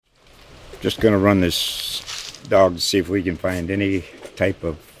Just going to run this dog to see if we can find any type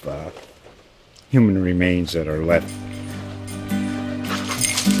of human remains that are left.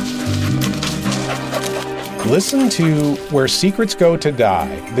 Listen to Where Secrets Go to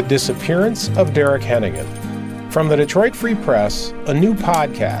Die, The Disappearance of Derek Hennigan. From the Detroit Free Press, a new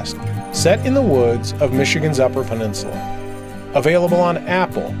podcast set in the woods of Michigan's Upper Peninsula. Available on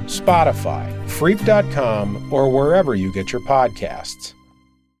Apple, Spotify, Freep.com, or wherever you get your podcasts.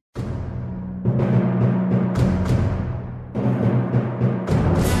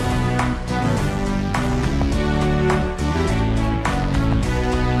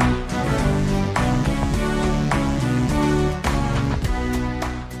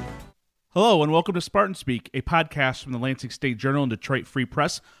 Hello and welcome to Spartan Speak, a podcast from the Lansing State Journal and Detroit Free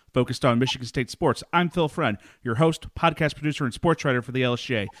Press focused on Michigan State sports. I'm Phil Friend, your host, podcast producer, and sports writer for the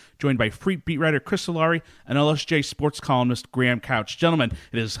LSJ, joined by Freep beat writer Chris Solari and LSJ sports columnist Graham Couch. Gentlemen,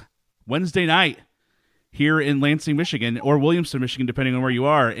 it is Wednesday night here in Lansing, Michigan, or Williamston, Michigan, depending on where you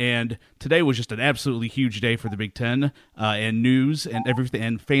are. And today was just an absolutely huge day for the Big Ten and news and everything,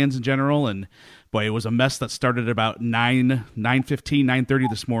 and fans in general. And boy, it was a mess that started at about 9:30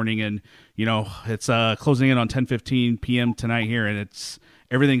 this morning, and you know it's closing in on 10:15 p.m. tonight here, and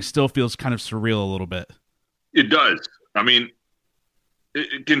everything still feels kind of surreal a little bit. It does. I mean,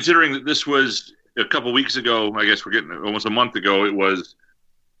 considering that this was a couple weeks ago, I guess we're getting almost a month ago. It was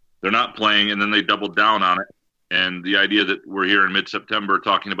they're not playing, and then they doubled down on it. And the idea that we're here in mid-September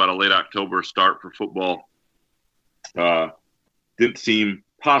talking about a late October start for football didn't seem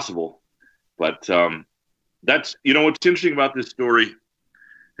possible. But that's, what's interesting about this story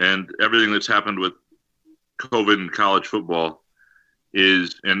and everything that's happened with COVID and college football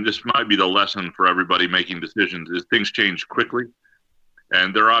is, and this might be the lesson for everybody making decisions, is things change quickly.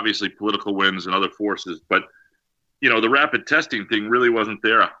 And there are obviously political winds and other forces, but the rapid testing thing really wasn't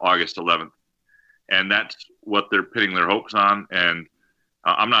there August 11th. And that's what they're pinning their hopes on. And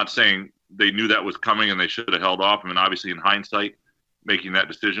I'm not saying they knew that was coming and they should have held off. I mean, obviously in hindsight, making that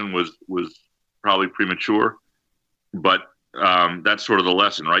decision was probably premature, but that's sort of the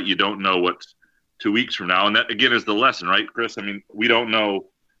lesson, right? You don't know what's 2 weeks from now. And that again is the lesson, right, Chris? I mean, we don't know.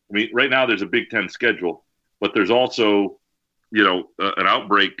 I mean, right now there's a Big Ten schedule, but there's also, an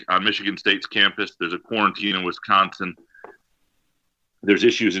outbreak on Michigan State's campus. There's a quarantine in Wisconsin. There's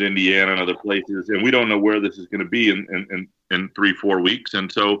issues in Indiana and other places, and we don't know where this is going to be in 3-4 weeks. And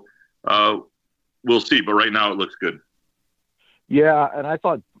so we'll see, but right now it looks good. Yeah, and I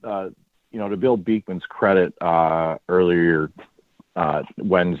thought, to Bill Beekman's credit, earlier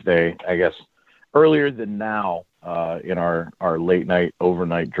Wednesday, I guess, earlier than now, in our late night,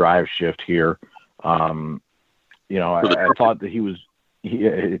 overnight drive shift here, I thought that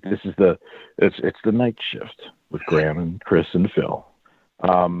it's the night shift with Graham and Chris and Phil.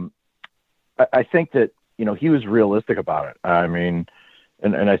 I think that, he was realistic about it. I mean,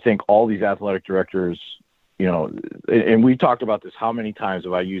 and I think all these athletic directors, and we talked about this, how many times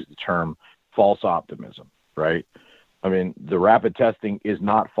have I used the term false optimism, right? I mean, the rapid testing is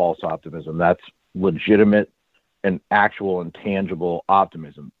not false optimism. That's legitimate and actual and tangible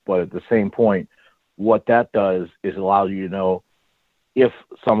optimism. But at the same point, what that does is allow you to know if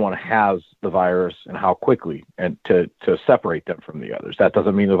someone has the virus and how quickly, and to separate them from the others. That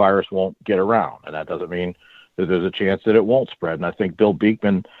doesn't mean the virus won't get around, and that doesn't mean that there's a chance that it won't spread. And I think Bill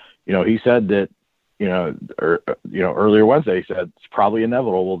Beekman, he said that, earlier Wednesday, he said it's probably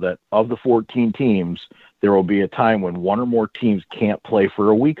inevitable that of the 14 teams, there will be a time when one or more teams can't play for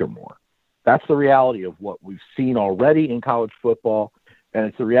a week or more. That's the reality of what we've seen already in college football, and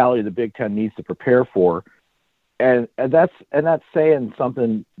it's the reality the Big Ten needs to prepare for. And that's saying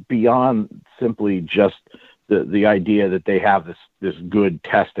something beyond simply just the idea that they have this good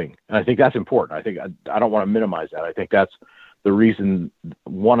testing. And I think that's important. I think I don't want to minimize that. I think that's the reason,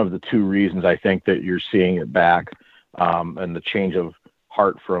 one of the two reasons I think that you're seeing it back, and the change of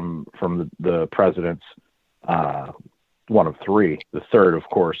heart from the president's one of three, the third, of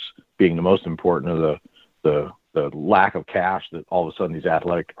course, being the most important of the lack of cash that all of a sudden these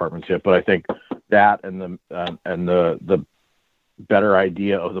athletic departments hit. But I think that and the better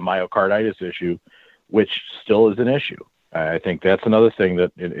idea of the myocarditis issue, which still is an issue. I think that's another thing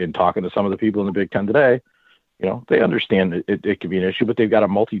that in talking to some of the people in the Big Ten today, they understand it could be an issue, but they've got a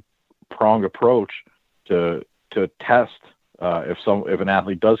multi-pronged approach to test if an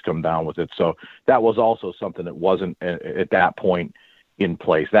athlete does come down with it. So that was also something that wasn't at that point in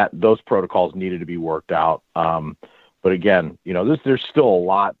place. That those protocols needed to be worked out. But again, there's still a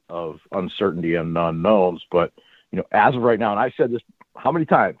lot of uncertainty and unknowns. But as of right now, and I've said this how many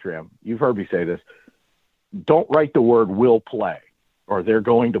times, Graham? You've heard me say this. Don't write the word "will play" or "they're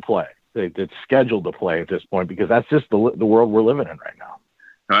going to play." that's scheduled to play at this point, because that's just the world we're living in right now.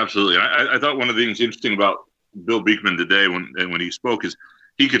 Absolutely. I thought one of the things interesting about Bill Beekman today when he spoke is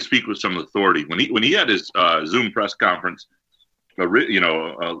he could speak with some authority. When he had his Zoom press conference,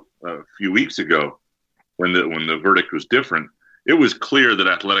 a few weeks ago, when the verdict was different, it was clear that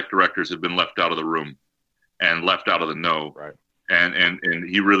athletic directors had been left out of the room and left out of the know. Right. And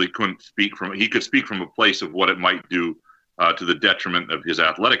he really couldn't speak he could speak from a place of what it might do to the detriment of his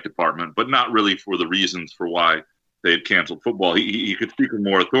athletic department, but not really for the reasons for why they had canceled football. He could speak with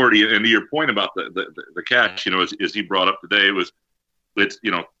more authority. And to your point about the cash, as he brought up today, it's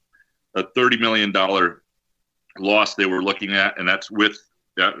a $30 million loss they were looking at, and that's with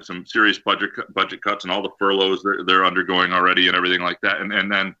some serious budget cuts and all the furloughs they're undergoing already and everything like that.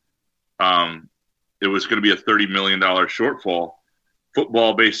 And then it was going to be a $30 million shortfall.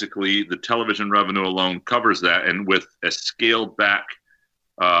 Football, basically, the television revenue alone covers that, and with a scaled back,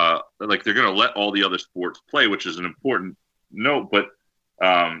 they're going to let all the other sports play, which is an important note, but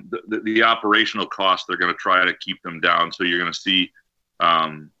the operational costs, they're going to try to keep them down. So you're going to see,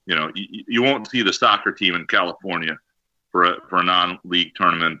 you won't see the soccer team in California for a non-league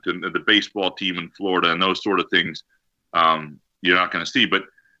tournament, and the baseball team in Florida and those sort of things. You're not going to see, but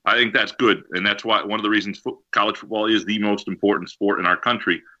I think that's good, and that's why one of the reasons college football is the most important sport in our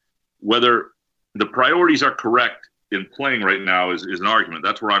country. Whether the priorities are correct in playing right now is an argument.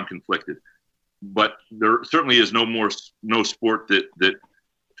 That's where I'm conflicted. But there certainly is no sport that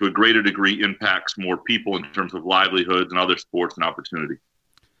to a greater degree impacts more people in terms of livelihoods and other sports and opportunity.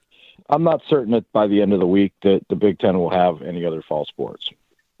 I'm not certain that by the end of the week that the Big Ten will have any other fall sports.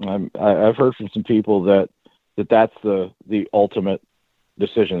 I've heard from some people that's the ultimate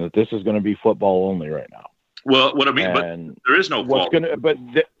decision, that this is going to be football only right now. Well, what I mean, but there is no fall.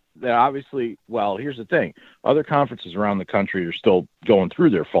 Obviously, well, here's the thing. Other conferences around the country are still going through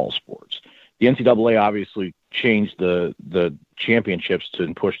their fall sports. The NCAA obviously changed the championships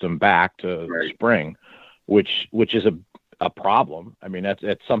and pushed them back to spring, which is a problem. I mean,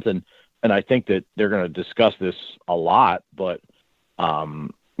 that's something, and I think that they're going to discuss this a lot, but,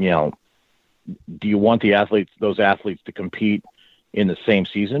 do you want those athletes to compete in the same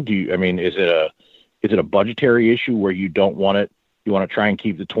season? Is it a budgetary issue where you don't want it? You want to try and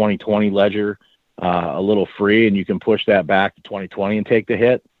keep the 2020 ledger a little free, and you can push that back to 2020 and take the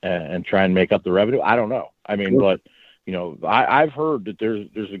hit and try and make up the revenue? I don't know. But I've heard that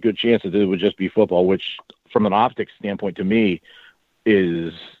there's a good chance that it would just be football, which from an optics standpoint to me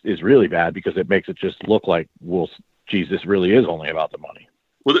is really bad, because it makes it just look like, this really is only about the money.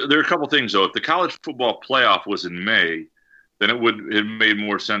 Well, there are a couple things though. If the college football playoff was in May, then it made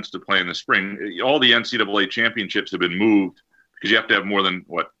more sense to play in the spring. All the NCAA championships have been moved, because you have to have more than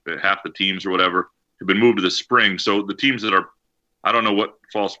half the teams or whatever have been moved to the spring. So the teams that I don't know what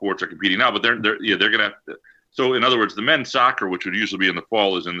fall sports are competing now, but they're going to have to. So in other words, the men's soccer, which would usually be in the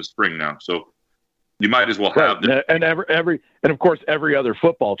fall, is in the spring now. So you might as well have that. And of course every other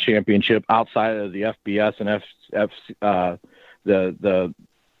football championship outside of the FBS and the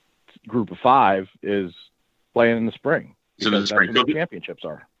Group of Five is playing in the spring. In the spring. That's what the championships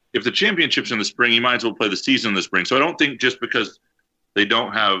are. If the championship's in the spring, you might as well play the season in the spring. So I don't think just because they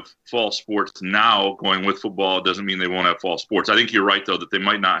don't have fall sports now going with football doesn't mean they won't have fall sports. I think you're right, though, that they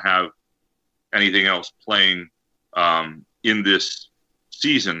might not have anything else playing in this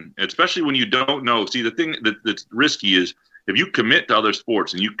season, especially when you don't know. See, the thing that's risky is if you commit to other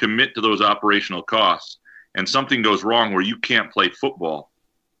sports and you commit to those operational costs and something goes wrong where you can't play football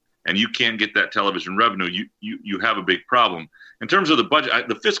and you can't get that television revenue, you have a big problem. In terms of the budget,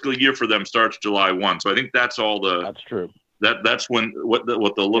 the fiscal year for them starts July 1. So I think that's all That's true. That's when what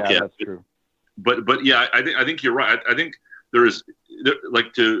they'll look at. That's true. But yeah, I think you're right. I think there is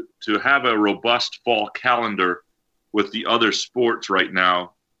to have a robust fall calendar with the other sports right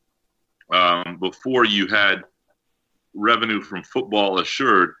now, before you had revenue from football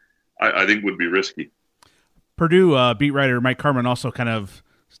assured, I think would be risky. Purdue beat writer Mike Carman also kind of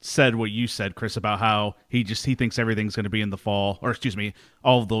said what you said, Chris, about how he thinks everything's going to be in the fall, or excuse me,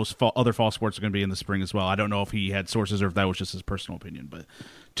 all of those other fall sports are going to be in the spring as well. I don't know if he had sources or if that was just his personal opinion, but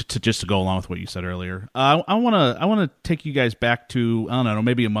to go along with what you said earlier, I want to take you guys back to, I don't know,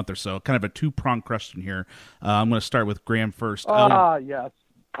 maybe a month or so, kind of a two-pronged question here. I'm going to start with Graham first. Yes.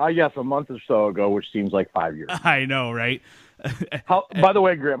 Yes, a month or so ago, which seems like 5 years. I know, right? By the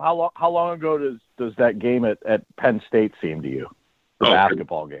way, Graham, how long ago does that game at Penn State seem to you? The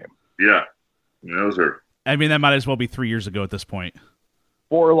basketball game. Yeah. Those are. I mean, that might as well be 3 years ago at this point.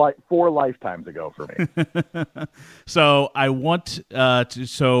 4 lifetimes ago for me. So I want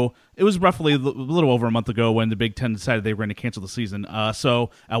so it was roughly a little over a month ago when the Big Ten decided they were going to cancel the season.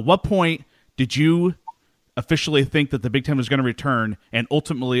 So at what point did you officially think that the Big Ten was going to return, and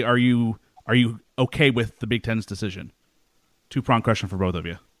ultimately are you okay with the Big Ten's decision? Two-pronged question for both of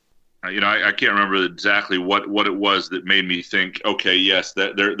you. I can't remember exactly what it was that made me think, okay, yes,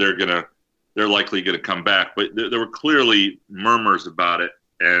 that they're likely gonna come back, but there were clearly murmurs about it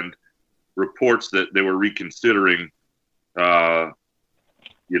and reports that they were reconsidering. It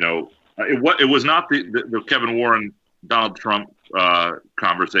was not the Kevin Warren Donald Trump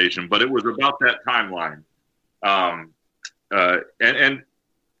conversation, but it was about that timeline. And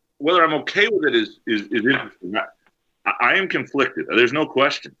whether I'm okay with it is interesting. I am conflicted. There's no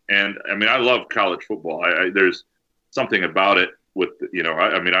question. And I mean, I love college football. There's something about it with,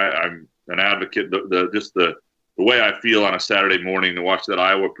 I'm an advocate. The way I feel on a Saturday morning to watch that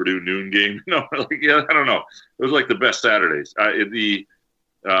Iowa-Purdue noon game, I don't know. It was like the best Saturdays. The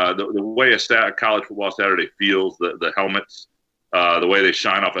way a college football Saturday feels, the helmets, the way they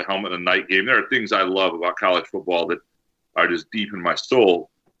shine off a helmet in a night game. There are things I love about college football that are just deep in my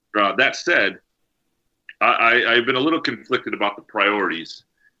soul. That said, I've been a little conflicted about the priorities,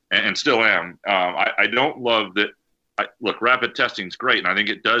 and still am. I don't love that. Look, rapid testing is great, and I think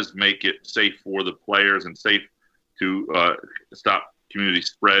it does make it safe for the players and safe to stop community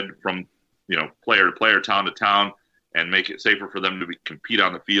spread from player to player, town to town, and make it safer for them to compete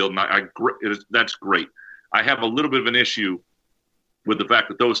on the field. And that's great. I have a little bit of an issue with the fact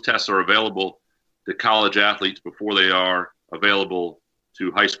that those tests are available to college athletes before they are available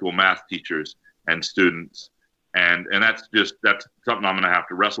to high school math teachers and students, and that's something I'm going to have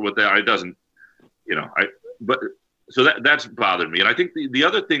to wrestle with. That it doesn't, so that's bothered me. And I think the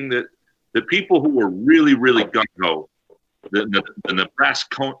other thing that the people who were really, really gung-ho, the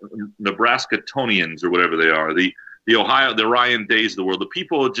Nebraskatonians or whatever they are, the Ryan Days of the world, the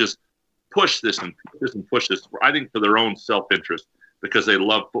people who just push this and push this, I think for their own self-interest because they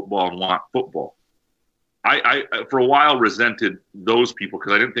love football and want football. I for a while resented those people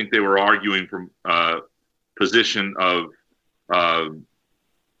because I didn't think they were arguing from a position of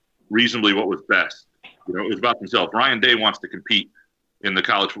reasonably what was best. It was about themselves. Ryan Day wants to compete in the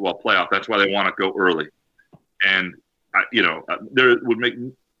college football playoff. That's why they want to go early. And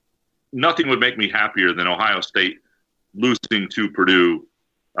nothing would make me happier than Ohio State losing to Purdue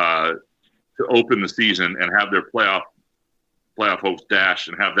to open the season and have their playoff hopes dashed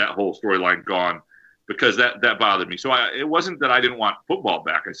and have that whole storyline gone. Because that bothered me. So it wasn't that I didn't want football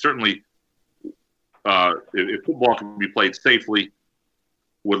back. I certainly, if football can be played safely,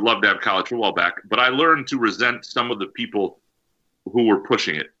 would love to have college football back. But I learned to resent some of the people who were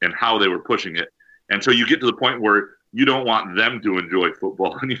pushing it and how they were pushing it. And so you get to the point where you don't want them to enjoy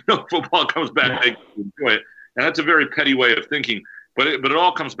football. And football comes back, they enjoy it. And that's a very petty way of thinking. But it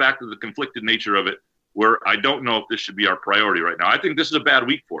all comes back to the conflicted nature of it, where I don't know if this should be our priority right now. I think this is a bad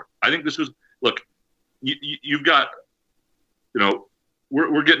week for it. I think this was, look, you've got,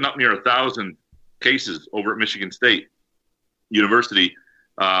 we're getting up near 1,000 cases over at Michigan State University.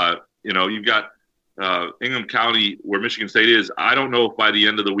 You've got Ingham County, where Michigan State is. I don't know if by the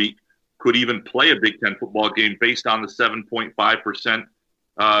end of the week could even play a Big Ten football game based on the 7.5%,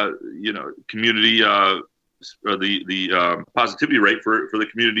 community, the positivity rate for the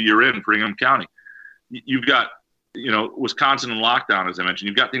community you're in for Ingham County. You've got, Wisconsin in lockdown, as I mentioned.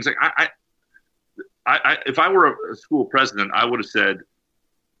 You've got things like if I were a school president, I would have said,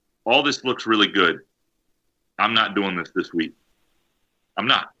 all this looks really good. I'm not doing this week. I'm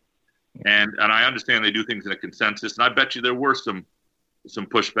not. And I understand they do things in a consensus, and I bet you there were some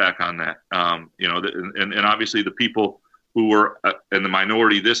pushback on that. And obviously the people who were in the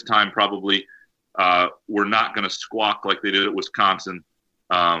minority this time probably were not going to squawk like they did at Wisconsin,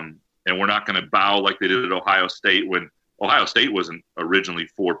 and we're not going to bow like they did at Ohio State when Ohio State wasn't originally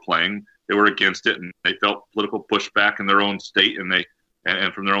for playing. They were against it, and they felt political pushback in their own state, and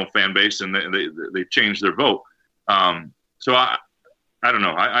from their own fan base, and they changed their vote. So I don't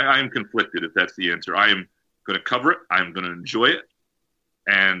know. I am conflicted if that's the answer. I am going to cover it. I'm going to enjoy it,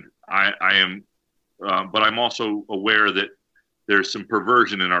 and I am. But I'm also aware that there's some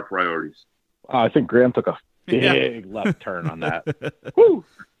perversion in our priorities. I think Graham took a big left turn on that. Woo!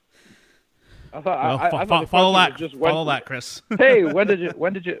 Follow that, Chris. Hey, when did you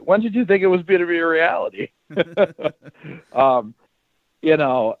think it was going to be a reality?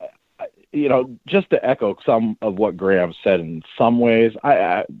 Just to echo some of what Graham said in some ways,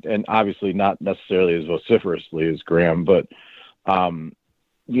 and obviously not necessarily as vociferously as Graham, but I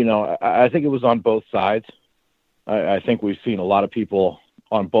think it was on both sides. I think we've seen a lot of people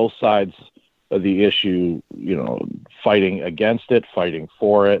on both sides of the issue, fighting against it, fighting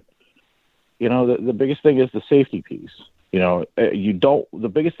for it. The biggest thing is the safety piece.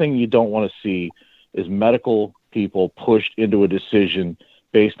 The biggest thing you don't want to see is medical people pushed into a decision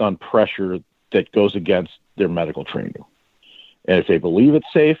based on pressure that goes against their medical training. And if they believe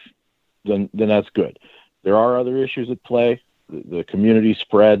it's safe, then that's good. There are other issues at play. The community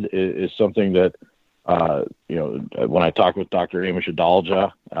spread is something that, when I talked with Dr. Amish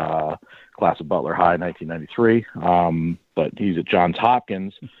Adalja, class of Butler High, 1993, but he's at Johns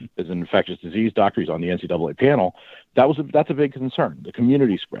Hopkins as an infectious disease doctor. He's on the NCAA panel. That's a big concern, the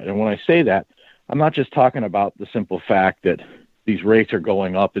community spread. And when I say that, I'm not just talking about the simple fact that these rates are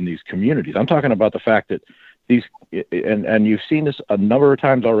going up in these communities. I'm talking about the fact that and you've seen this a number of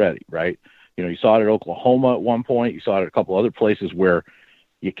times already, right? You saw it at Oklahoma at one point. You saw it at a couple other places where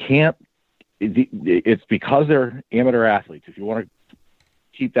you can't. It's because they're amateur athletes. If you want to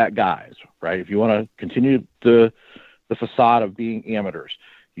keep that guise, right? If you want to continue the facade of being amateurs,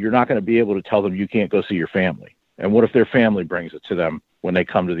 you're not going to be able to tell them you can't go see your family. And what if their family brings it to them when they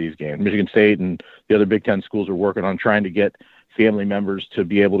come to these games? Michigan State and the other Big Ten schools are working on trying to get family members to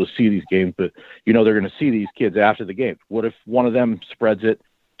be able to see these games, but they're going to see these kids after the game. What if one of them spreads it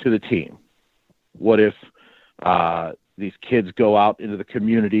to the team? What if these kids go out into the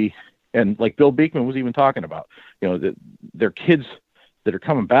community, and like Bill Beekman was even talking about, they're kids that are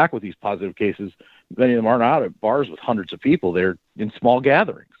coming back with these positive cases. Many of them aren't out at bars with hundreds of people. They're in small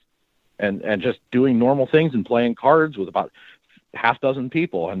gatherings and just doing normal things and playing cards with about half dozen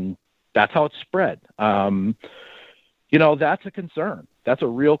people. And that's how it's spread. That's a concern. That's a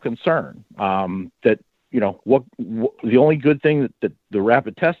real concern. The only good thing that the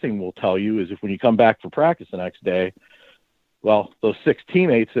rapid testing will tell you is if when you come back for practice the next day, well, those 6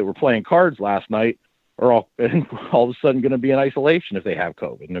 teammates that were playing cards last night are all of a sudden going to be in isolation if they have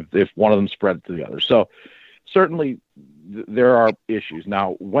COVID, and if one of them spread to the other. So certainly there are issues.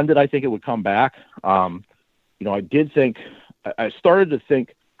 Now, when did I think it would come back? I started to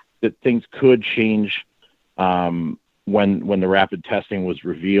think that things could change when the rapid testing was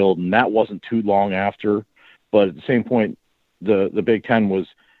revealed, and that wasn't too long after. But at the same point, the Big Ten was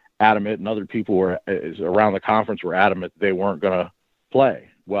adamant, and other people were around the conference were adamant they weren't going to play.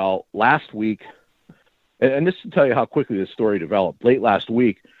 Well, last week, and this to tell you how quickly this story developed, late last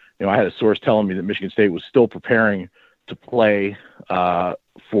week, I had a source telling me that Michigan State was still preparing to play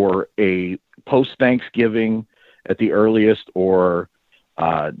for a post-Thanksgiving at the earliest or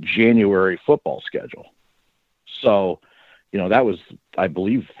January football schedule. So, that was, I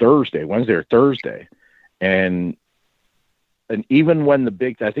believe, Wednesday or Thursday. And even when I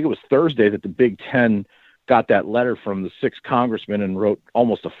think it was Thursday that the Big Ten got that letter from the 6 congressmen and wrote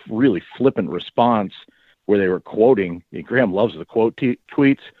almost a really flippant response where they were quoting, Graham loves the quote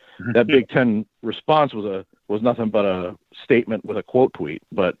tweets. That Big Ten response was nothing but a statement with a quote tweet,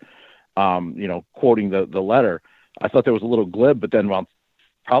 but, quoting the letter. I thought that was a little glib, but then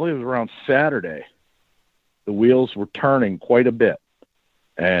probably it was around Saturday, the wheels were turning quite a bit.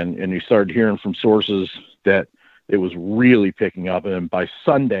 And you started hearing from sources that it was really picking up. And by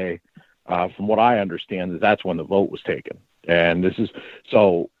Sunday, from what I understand, that's when the vote was taken. And this is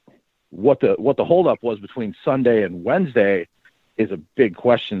so what the holdup was between Sunday and Wednesday is a big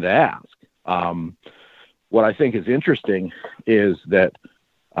question to ask. What I think is interesting is that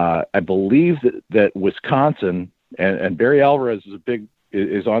I believe that Wisconsin and Barry Alvarez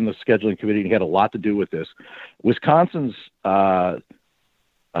is on the scheduling committee, and he had a lot to do with this. Wisconsin's pause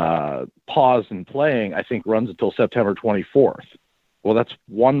in playing, I think, runs until September 24th. Well, that's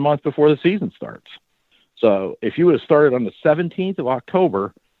 1 month before the season starts. So if you would have started on the 17th of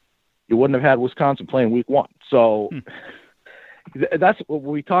October, you wouldn't have had Wisconsin playing week 1. So that's when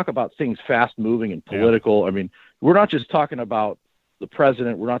we talk about things fast moving and political. Yeah. I mean, we're not just talking about the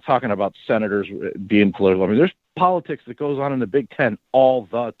president. We're not talking about senators being political. I mean, there's politics that goes on in the Big Ten all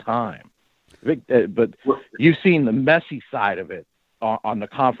the time. But you've seen the messy side of it on the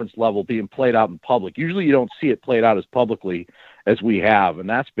conference level being played out in public. Usually you don't see it played out as publicly as we have. And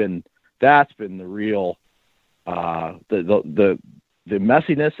that's been the real, the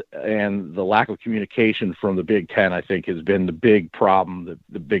messiness and the lack of communication from the Big Ten, I think, has been the big problem that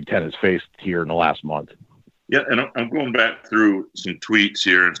the Big Ten has faced here in the last month. Yeah, and I'm going back through some tweets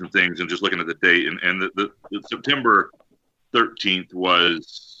here and some things and just looking at the date. And the September 13th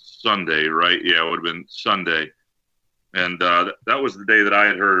was Sunday, right? Yeah, it would have been Sunday. And that was the day that I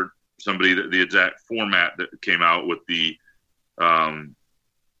had heard somebody, the exact format that came out with the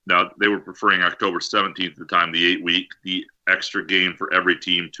now they were preferring October 17th at the time, the 8-week, the extra game for every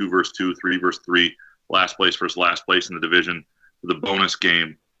team, 2 versus 2, 3 versus 3, last place versus last place in the division. the bonus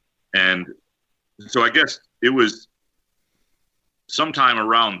game. And so I guess it was sometime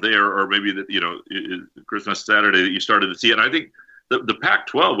around there, or maybe Christmas Saturday, that you started to see it. And I think the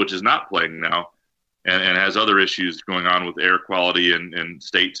Pac-12, which is not playing now, and has other issues going on with air quality and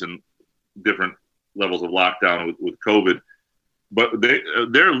states and different levels of lockdown with COVID, but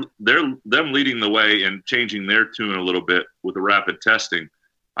they're them leading the way and changing their tune a little bit with the rapid testing,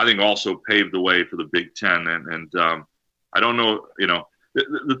 I think also paved the way for the Big Ten. And I don't know,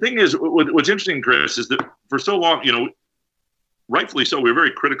 the thing is, what's interesting, Chris, is that for so long, rightfully so, we were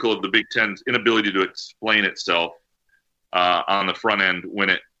very critical of the Big Ten's inability to explain itself on the front end when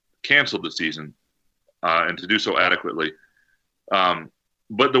it canceled the season, and to do so adequately.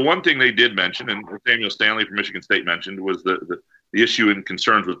 But the one thing they did mention, and Samuel Stanley from Michigan State mentioned, was the issue and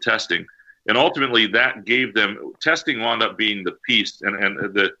concerns with testing. And ultimately, that gave them, testing wound up being the piece, and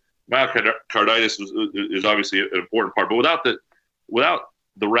the myocarditis is obviously an important part. But without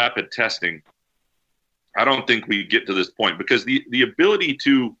the rapid testing, I don't think we get to this point, because the ability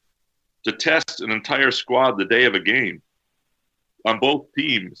to test an entire squad the day of a game on both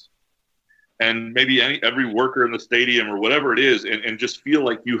teams, and maybe every worker in the stadium or whatever it is, and just feel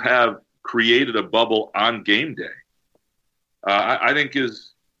like you have created a bubble on game day, I think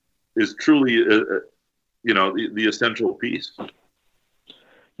is truly the essential piece.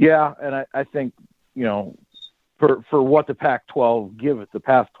 Yeah, and I think for what the Pac-12 give it, the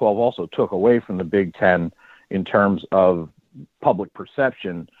Pac-12 also took away from the Big Ten in terms of public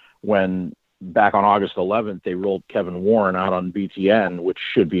perception when back on August 11th they rolled Kevin Warren out on BTN, which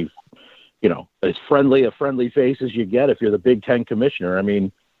should be as friendly a friendly face as you get if you're the Big Ten commissioner. I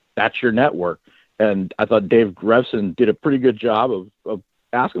mean, that's your network. And I thought Dave Grevson did a pretty good job of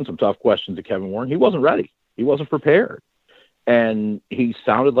asking some tough questions to Kevin Warren. He wasn't ready. He wasn't prepared. And he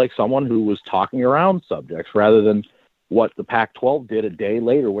sounded like someone who was talking around subjects rather than what the Pac-12 did a day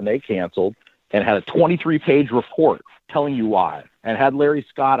later when they canceled and had a 23-page report telling you why, and had Larry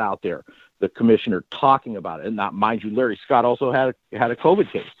Scott out there, the commissioner, talking about it. And not, mind you, Larry Scott also had a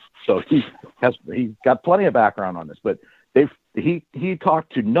COVID case. So he's got plenty of background on this, but he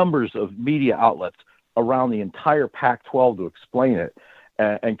talked to numbers of media outlets around the entire Pac-12 to explain it.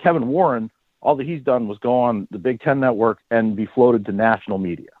 And Kevin Warren, all that he's done was go on the Big Ten Network and be floated to national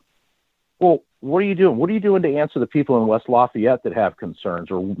media. Well, what are you doing? What are you doing to answer the people in West Lafayette that have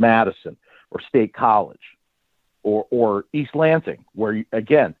concerns, or Madison, or State College, or East Lansing, where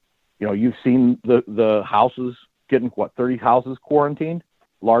you've seen the houses getting 30 houses quarantined,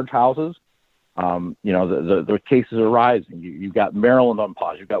 large houses. The cases are rising. You've got Maryland on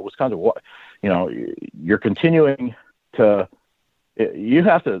pause. You've got Wisconsin. You're continuing to. You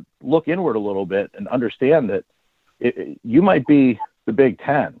have to look inward a little bit and understand that you might be the Big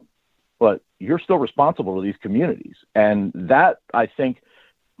Ten, but you're still responsible to these communities. And that, I think,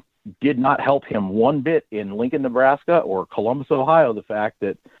 did not help him one bit in Lincoln, Nebraska, or Columbus, Ohio, the fact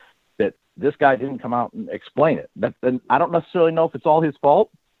that this guy didn't come out and explain it. And I don't necessarily know if it's all his fault.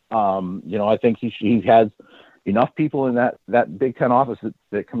 I think he has enough people in that Big Ten office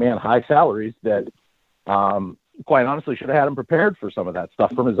that command high salaries that quite honestly should have had him prepared for some of that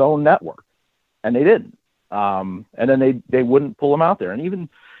stuff from his own network, and they didn't. And then they wouldn't pull him out there. And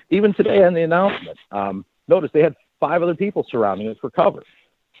even today on the announcement, notice they had 5 other people surrounding it for cover.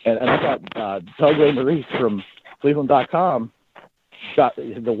 And I thought Doug Maurice from Cleveland.com got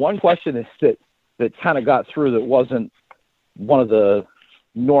the one question that kind of got through that wasn't one of the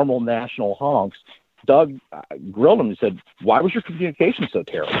normal national honks. Doug grilled him and said, "Why was your communication so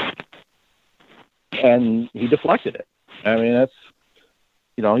terrible?" And he deflected it. I mean, that's,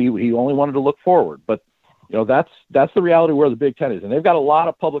 he only wanted to look forward. But, that's the reality where the Big Ten is. And they've got a lot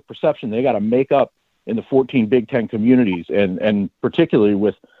of public perception they got to make up in the 14 Big Ten communities, and particularly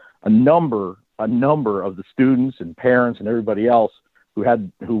with a number of the students and parents and everybody else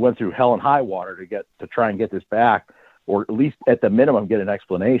who went through hell and high water to try and get this back, or at least at the minimum get an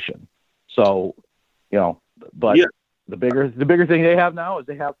explanation. So, but yeah. The bigger thing they have now is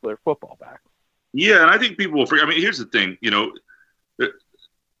they have their football back. Yeah, and I think people will forget. I mean, here's the thing,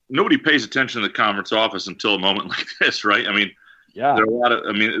 nobody pays attention to the conference office until a moment like this, right? I mean, yeah, there are a lot of.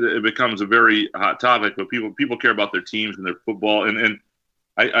 I mean, it becomes a very hot topic, but people care about their teams and their football, and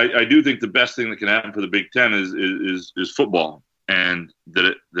I do think the best thing that can happen for the Big Ten is football, and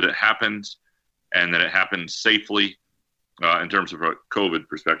that it happens, and that it happens safely, in terms of a COVID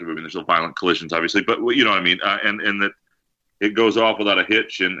perspective. I mean, there's no violent collisions, obviously, but you know what I mean, and that it goes off without a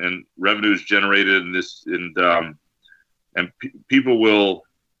hitch, and revenue is generated, and people will.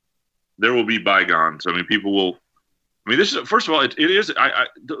 There will be bygones. I mean, people will. I mean, this is, first of all, it is.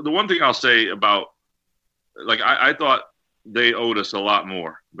 The one thing I'll say about, I thought they owed us a lot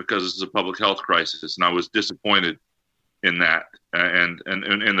more because this is a public health crisis, and I was disappointed in that, and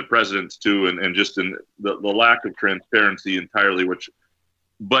the presidents too, and just in the lack of transparency entirely.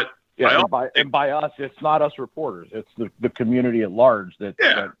 But yeah, and by us, it's not us reporters; it's the community at large that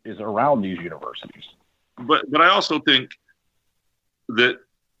is around these universities. But I also think that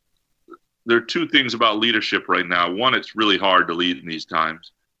there are two things about leadership right now. One, it's really hard to lead in these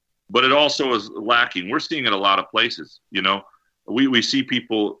times, but it also is lacking. We're seeing it a lot of places. We see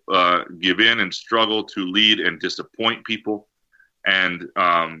people give in and struggle to lead and disappoint people. And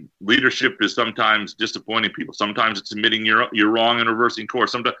leadership is sometimes disappointing people. Sometimes it's admitting you're wrong and reversing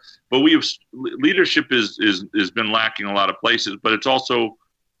course. Sometimes, but leadership is been lacking a lot of places. But it's also,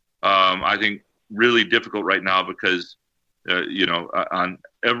 I think, really difficult right now because on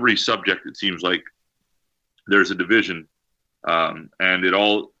every subject it seems like there's a division, and it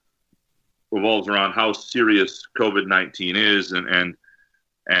all revolves around how serious COVID-19 is, and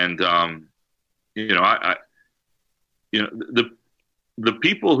the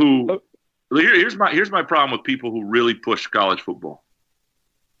people who here's my problem with people who really push college football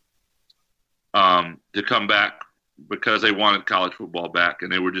to come back because they wanted college football back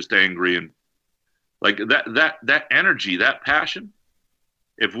and they were just angry, and like that energy, that passion.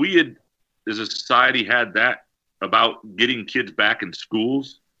 If we had, as a society, had that about getting kids back in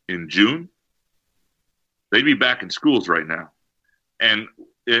schools in June, they'd be back in schools right now, and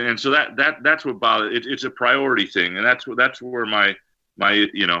so that's what bothers. It's a priority thing, and that's where my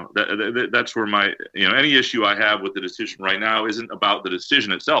that's where my any issue I have with the decision right now isn't about the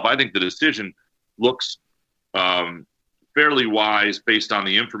decision itself. I think the decision looks fairly wise based on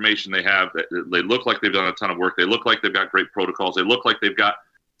the information they have. They look like they've done a ton of work. They look like they've got great protocols. They look like they've got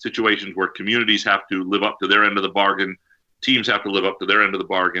situations where communities have to live up to their end of the bargain. Teams have to live up to their end of the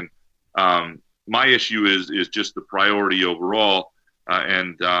bargain. My issue is just the priority overall,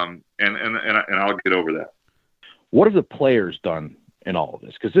 and I'll get over that. What have the players done in all of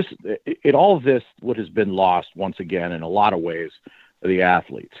this? Because all of this, what has been lost once again in a lot of ways, are the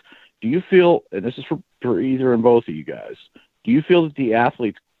athletes. Do you feel, and this is for either and both of you guys, do you feel that the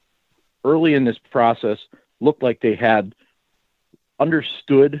athletes early in this process looked like they had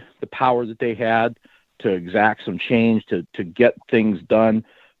understood the power that they had to exact some change, to get things done?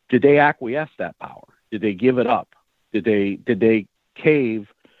 Did they acquiesce that power? Did they give it up? Did they cave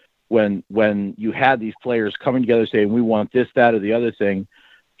when you had these players coming together saying, we want this, that, or the other thing,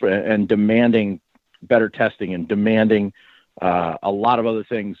 and demanding better testing and demanding a lot of other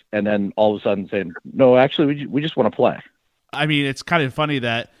things, and then all of a sudden saying, no, actually, we just want to play? I mean, it's kind of funny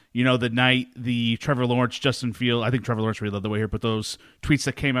that, the night the Trevor Lawrence, Justin Fields, I think Trevor Lawrence really led the way here, but those tweets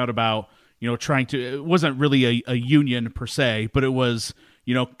that came out about, trying to, it wasn't really a union per se, but it was,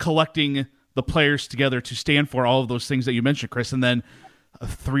 collecting the players together to stand for all of those things that you mentioned, Chris. And then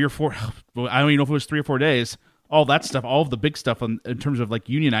 3 or 4, I don't even know if it was 3 or 4 days, all that stuff, all of the big stuff in terms of like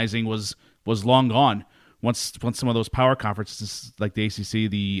unionizing was long gone. Once some of those power conferences like the ACC,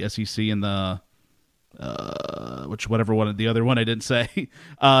 the SEC, and the the other one I didn't say,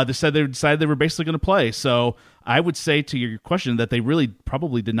 they said they decided they were basically going to play. So I would say to your question that they really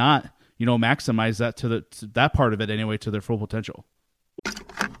probably did not, maximize that to that part of it anyway, to their full potential.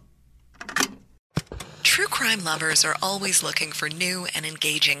 True crime lovers are always looking for new and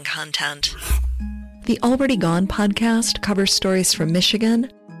engaging content. The Already Gone podcast covers stories from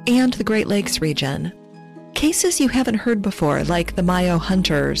Michigan and the Great Lakes region. Cases you haven't heard before, like the Mayo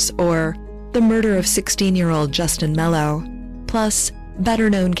Hunters or the murder of 16-year-old Justin Mello, plus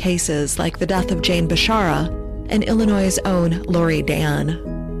better-known cases like the death of Jane Bashara and Illinois' own Lori Dan.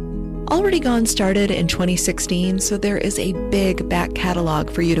 Already Gone started in 2016, so there is a big back catalog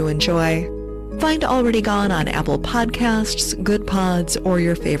for you to enjoy. Find Already Gone on Apple Podcasts, Good Pods, or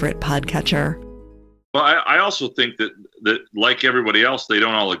your favorite podcatcher. Well, I also think that like everybody else, they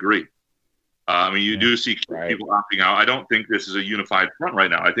don't all agree. You do see people opting out. I don't think this is a unified front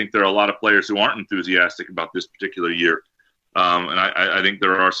right now. I think there are a lot of players who aren't enthusiastic about this particular year, and I think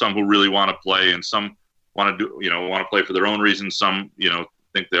there are some who really want to play, and some want to play for their own reasons. Some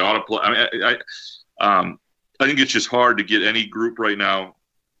think they ought to play. I think it's just hard to get any group right now,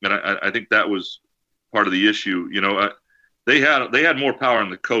 and I think that was part of the issue. They had more power than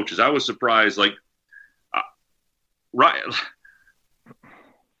the coaches. I was surprised.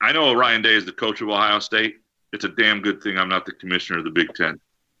 I know Ryan Day is the coach of Ohio State. It's a damn good thing I'm not the commissioner of the Big Ten,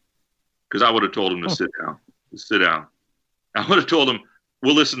 because I would have told him to sit down. I would have told him,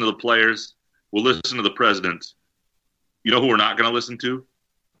 we'll listen to the players. We'll listen to the presidents. You know who we're not going to listen to?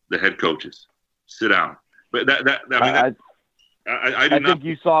 The head coaches. Sit down. But I think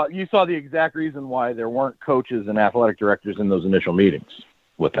you saw the exact reason why there weren't coaches and athletic directors in those initial meetings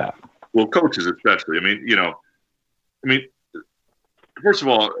with that. Well, coaches especially. First of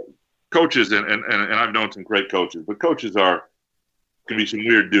all, coaches and I've known some great coaches, but coaches can be some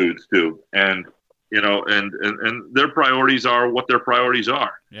weird dudes too, and their priorities are what their priorities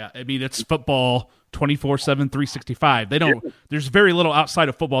are. Yeah, I mean, it's football 24/7, 365. They don't. There's very little outside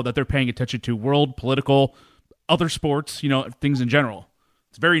of football that they're paying attention to. World, political, other sports, things in general.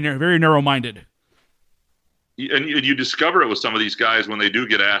 It's very narrow-minded. And you discover it with some of these guys when they do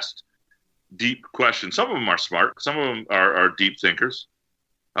get asked deep questions. Some of them are smart. Some of them are deep thinkers.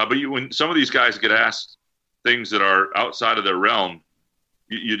 But when some of these guys get asked things that are outside of their realm,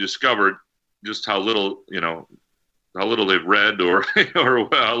 you discover just how little they've read or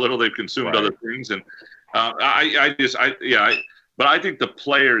how little they've consumed other things. And but I think the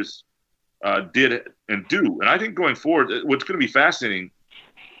players did and do. And I think going forward, what's going to be fascinating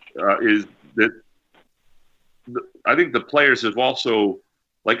is that I think the players have also,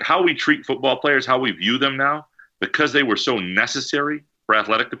 like how we treat football players, how we view them now, because they were so necessary for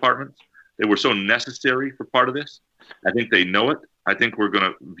athletic departments. They were so necessary for part of this. I think they know it. I think we're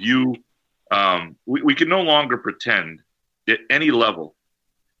going to view we can no longer pretend at any level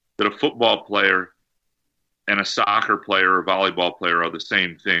that a football player and a soccer player or volleyball player are the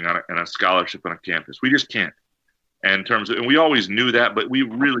same thing on a scholarship on a campus. We just can't. And we always knew that, but we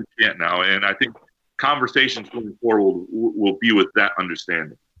really can't now. And I think conversations going forward will be with that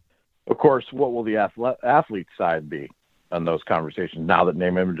understanding. Of course, what will the athlete side be on those conversations now that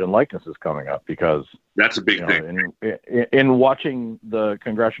name, image, and likeness is coming up? Because that's a big thing. In watching the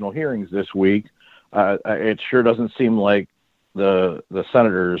congressional hearings this week, it sure doesn't seem like the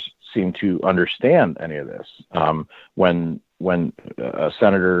senators seem to understand any of this. When a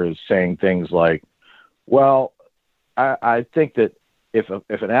senator is saying things like, "Well, I think that if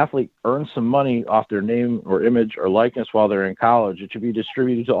an athlete earns some money off their name or image or likeness while they're in college, it should be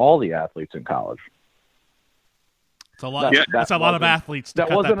distributed to all the athletes in college." It's a lot. That's a lot of athletes. That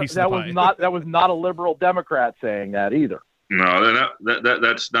was not a liberal Democrat saying that either. No,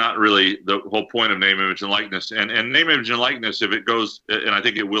 that's not really the whole point of name, image, and likeness. And name, image, and likeness, if it goes, and I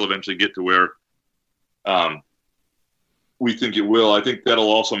think it will eventually get to where we think it will, I think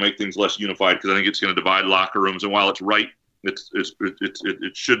that'll also make things less unified, because I think it's going to divide locker rooms. And while it's right,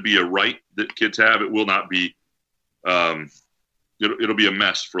 it should be a right that kids have, it will not be. It'll be a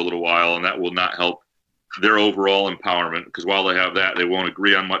mess for a little while, and that will not help their overall empowerment, because while they have that, they won't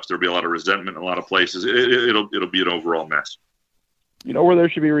agree on much. There'll be a lot of resentment in a lot of places. It'll be an overall mess. You know where there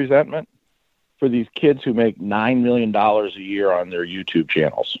should be resentment? For these kids who make $9 million a year on their YouTube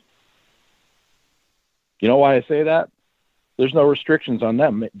channels. You know why I say that? There's no restrictions on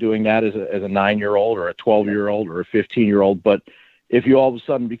them doing that as a 9-year-old or a 12-year-old or a 15-year-old. But if you all of a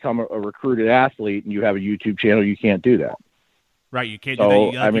sudden become a recruited athlete and you have a YouTube channel, you can't do that. Right, you can't do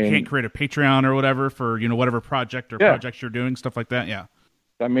that. You can't create a Patreon or whatever for whatever project or projects you're doing, stuff like that. Yeah,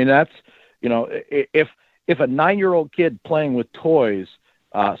 I mean that's if a 9-year-old kid playing with toys,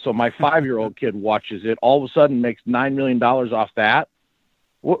 so my 5-year-old kid watches it, all of a sudden makes $9 million off that.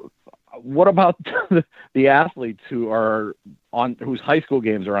 What about the athletes whose high school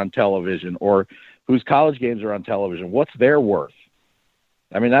games are on television or whose college games are on television? What's their worth?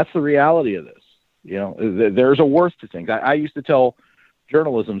 I mean, that's the reality of this. There's a worth to things. I used to tell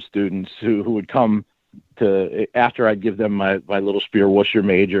journalism students who would come to, after I'd give them my little spiel, what's your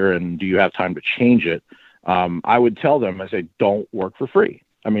major and do you have time to change it? I would tell them, I say, don't work for free.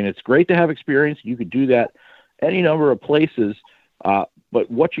 I mean, it's great to have experience. You could do that any number of places,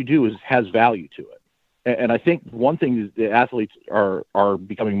 but what you do has value to it. And I think one thing that athletes are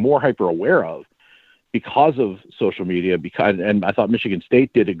becoming more hyper aware of because of social media, and I thought Michigan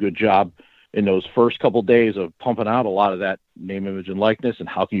State did a good job in those first couple days of pumping out a lot of that name, image, and likeness, and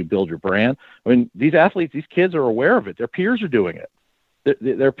how can you build your brand. I mean, these athletes, these kids are aware of it. Their peers are doing it.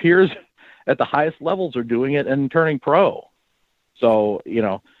 Their peers at the highest levels are doing it and turning pro. So,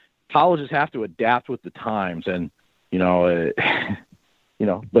 colleges have to adapt with the times, and,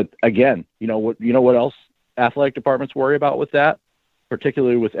 but again, what else athletic departments worry about with that,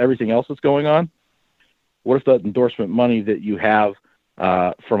 particularly with everything else that's going on? What if the endorsement money that you have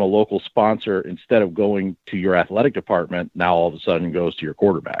from a local sponsor, instead of going to your athletic department, now all of a sudden goes to your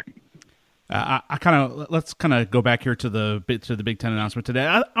quarterback? Let's go back here to the Big Ten announcement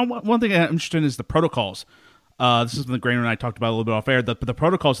today. One thing I'm interested in is the protocols. This is something Grainer and I talked about a little bit off air. The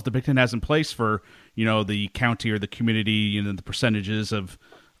protocols that the Big Ten has in place for the county or the community, the percentages of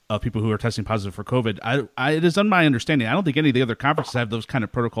people who are testing positive for COVID. It is on my understanding. I don't think any of the other conferences have those kind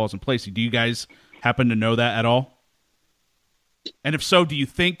of protocols in place. Do you guys happen to know that at all? And if so, do you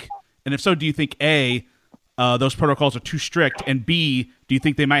think A, those protocols are too strict, and B, do you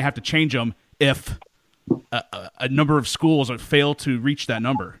think they might have to change them if a number of schools fail to reach that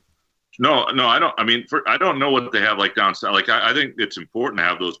number? No, I don't. I mean, I don't know what they have like down south. Like, I think it's important to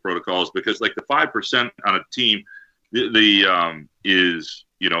have those protocols because, like, the 5% on a team, is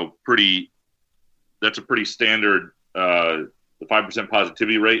pretty. That's a pretty standard. The 5%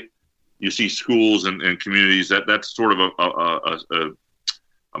 positivity rate. You see schools and communities that's sort of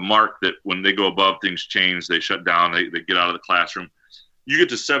a mark that when they go above, things change. They shut down. They get out of the classroom. You get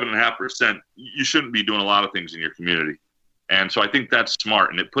to 7.5%. You shouldn't be doing a lot of things in your community. And so I think that's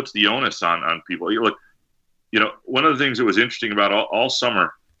smart, and it puts the onus on people. Look, one of the things that was interesting about all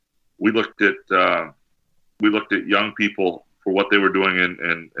summer, we looked at young people for what they were doing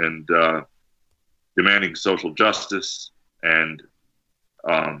and demanding social justice, and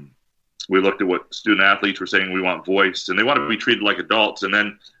we looked at what student athletes were saying. We want voice, and they want to be treated like adults. And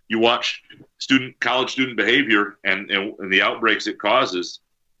then you watch college student behavior and the outbreaks it causes.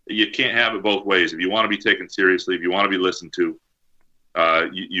 You can't have it both ways. If you want to be taken seriously, if you want to be listened to,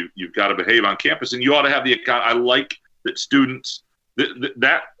 you've got to behave on campus, and you ought to have the account. I like that students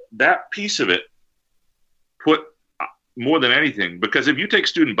that piece of it put more than anything, because if you take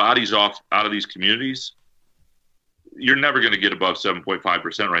student bodies out of these communities, you're never going to get above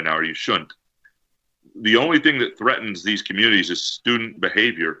 7.5% right now, or you shouldn't. The only thing that threatens these communities is student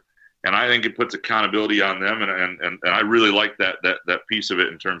behavior. And I think it puts accountability on them, and I really like that piece of it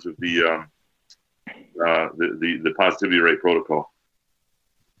in terms of the positivity rate protocol.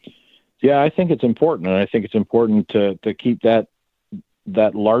 Yeah, I think it's important, and I think it's important to keep that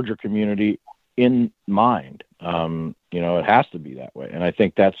larger community in mind. It has to be that way, and I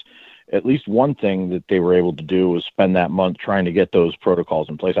think that's at least one thing that they were able to do was spend that month trying to get those protocols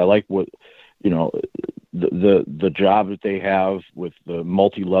in place. I like what the job that they have with the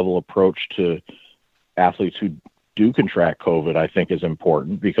multi-level approach to athletes who do contract COVID, I think is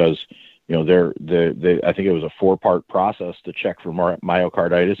important because, I think it was a 4-part process to check for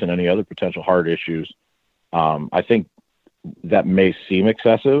myocarditis and any other potential heart issues. I think that may seem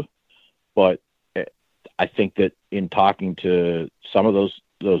excessive, but I think that in talking to some of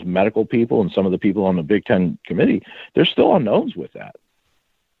those medical people and some of the people on the Big Ten committee, there's still unknowns with that.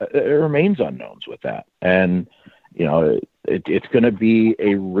 It remains unknowns with that. And, it's going to be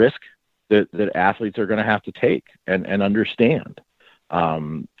a risk that athletes are going to have to take and understand.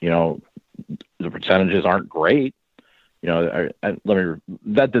 The percentages aren't great. That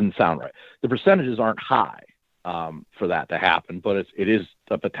didn't sound right. The percentages aren't high for that to happen, but it is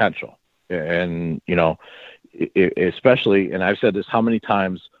a potential. And, especially, and I've said this how many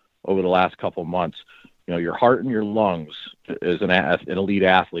times over the last couple of months, your heart and your lungs as an elite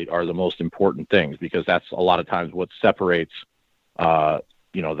athlete are the most important things, because that's a lot of times what separates,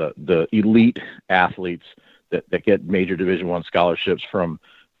 the elite athletes that get major Division I scholarships from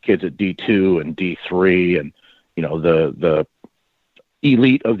kids at D2 and D3, and, the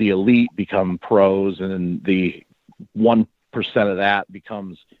elite of the elite become pros, and then the 1% of that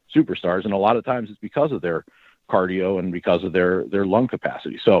becomes superstars. And a lot of times it's because of their cardio and because of their lung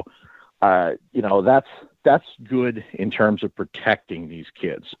capacity. So, that's good in terms of protecting these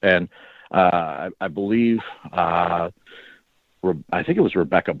kids. And I believe, I think it was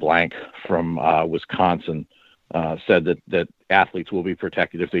Rebecca Blank from Wisconsin said that athletes will be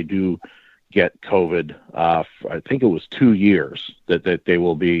protected if they do get COVID. I think it was 2 years that they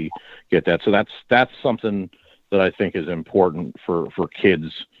will get that. So that's something that I think is important for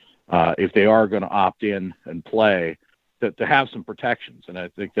kids if they are going to opt in and play, to have some protections. And I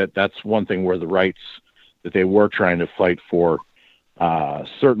think that's one thing where the rights that they were trying to fight for,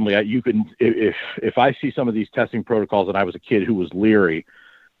 certainly you can, if I see some of these testing protocols and I was a kid who was leery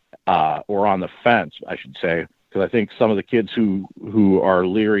or on the fence, I should say, because I think some of the kids who are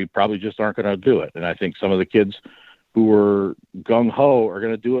leery probably just aren't going to do it. And I think some of the kids who were gung-ho are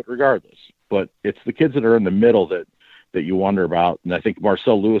going to do it regardless. But it's the kids that are in the middle that you wonder about. And I think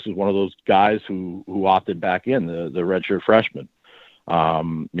Marcel Lewis is one of those guys who opted back in, the redshirt freshman.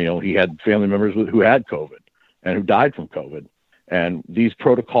 He had family members who had COVID and who died from COVID. And these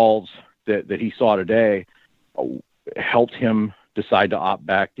protocols that he saw today helped him decide to opt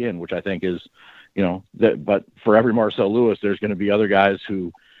back in, which I think is, but for every Marcel Lewis, there's going to be other guys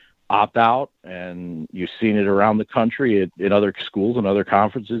who opt out, and you've seen it around the country in other schools and other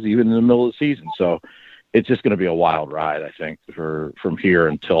conferences, even in the middle of the season. So it's just going to be a wild ride, I think, from here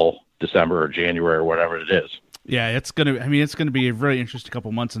until December or January or whatever it is. Yeah, it's going to be a really interesting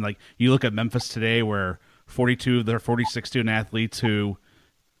couple months. And you look at Memphis today, where 42 of their 46 student athletes who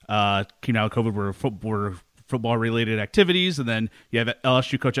came out of COVID were football-related activities, and then you have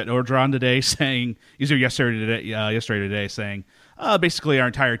LSU coach at Orgeron today saying, yesterday today saying, basically our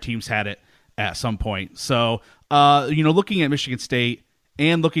entire team's had it at some point. So, looking at Michigan State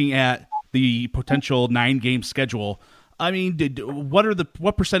and looking at the potential 9-game schedule, I mean,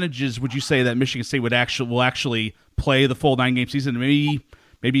 what percentages would you say that Michigan State will actually play the full 9-game season?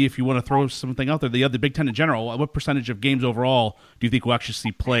 Maybe if you want to throw something out there, the Big Ten in general, what percentage of games overall do you think we'll actually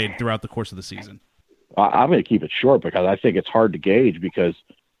see played throughout the course of the season? I'm going to keep it short because I think it's hard to gauge, because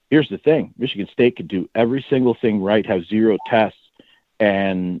here's the thing. Michigan State could do every single thing right, have 0 tests,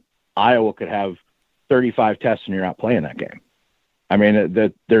 and Iowa could have 35 tests and you're not playing that game. I mean,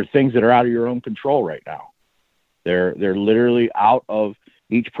 there are things that are out of your own control right now. They're literally out of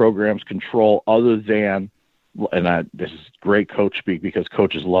each program's control, other than, and this is great coach speak because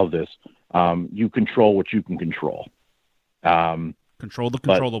coaches love this, you control what you can control. Control the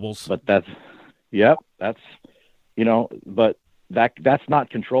controllables. But that's not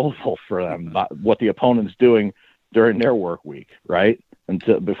controllable for them, what the opponent's doing during their work week, right?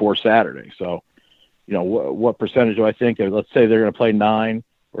 Until before Saturday. So, what percentage do I think? Let's say they're going to play 9,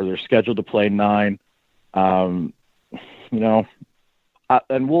 or they're scheduled to play 9. And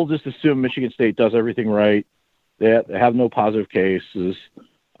we'll just assume Michigan State does everything right. They have no positive cases.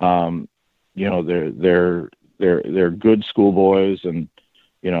 They're good schoolboys, and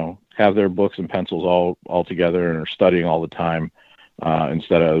have their books and pencils all together and are studying all the time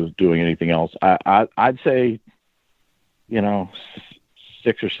instead of doing anything else. I'd say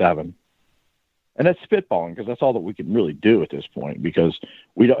 6 or 7. And that's spitballing, because that's all that we can really do at this point, because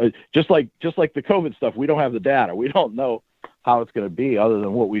we don't, just like the COVID stuff, we don't have the data. We don't know how it's going to be, other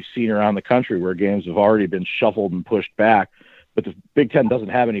than what we've seen around the country where games have already been shuffled and pushed back. But the Big Ten doesn't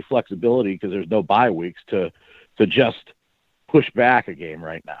have any flexibility because there's no bye weeks to just push back a game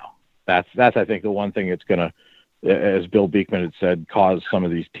right now. That's I think the one thing that's going to, as Bill Beekman had said, cause some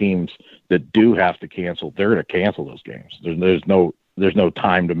of these teams that do have to cancel. They're going to cancel those games. There's no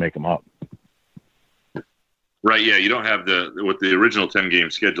time to make them up. Right, yeah, you don't have with the original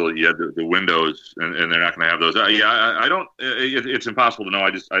 10-game schedule, you had the windows, and they're not going to have those. I don't. It's impossible to know.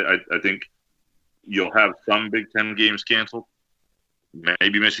 I think you'll have some Big Ten games canceled.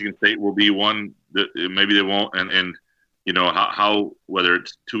 Maybe Michigan State will be one that maybe they won't, and how whether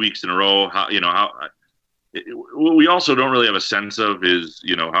it's 2 weeks in a row, what we also don't really have a sense of is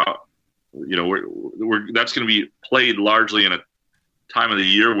how that's going to be played largely in a time of the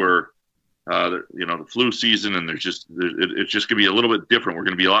year where. The flu season, and it's just going to be a little bit different. We're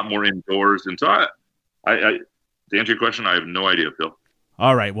going to be a lot more indoors, and so I to answer your question, I have no idea, Phil.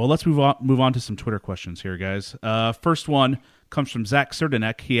 All right, well, let's move on to some Twitter questions here, guys. First one comes from Zach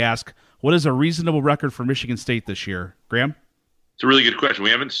Serdenek. He asked, "What is a reasonable record for Michigan State this year?" Graham? It's a really good question. We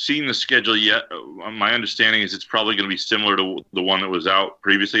haven't seen the schedule yet. My understanding is it's probably going to be similar to the one that was out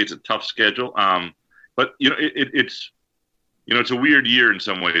previously. It's a tough schedule, but it's a weird year in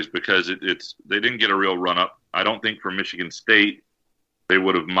some ways, because they didn't get a real run up. I don't think for Michigan State they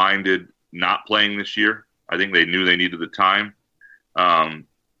would have minded not playing this year. I think they knew they needed the time.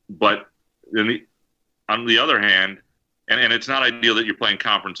 But on the other hand, and it's not ideal that you're playing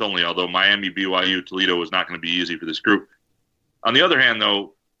conference only, although Miami, BYU, Toledo is not going to be easy for this group. On the other hand,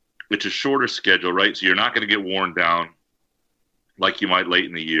 though, it's a shorter schedule, right? So you're not going to get worn down like you might late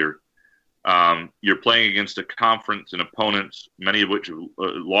in the year. You're playing against a conference and opponents, many of which have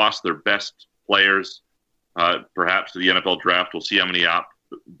lost their best players, perhaps to the NFL draft. We'll see how many opt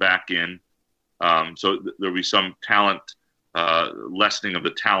back in. So there'll be some talent, lessening of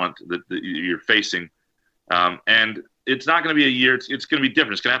the talent that you're facing. And it's not going to be a year. It's going to be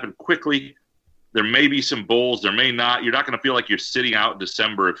different. It's going to happen quickly. There may be some bowls. There may not. You're not going to feel like you're sitting out in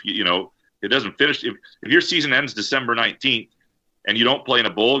December if it doesn't finish. If your season ends December 19th, and you don't play in a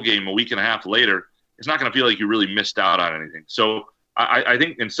bowl game a week and a half later, it's not going to feel like you really missed out on anything. So I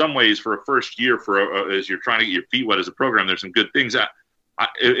think in some ways, for a first year, as you're trying to get your feet wet as a program, there's some good things.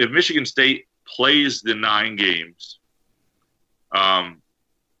 If Michigan State plays the 9 games, I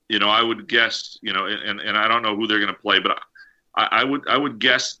would guess, and I don't know who they're going to play, but I would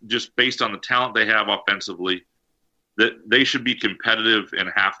guess, just based on the talent they have offensively, that they should be competitive in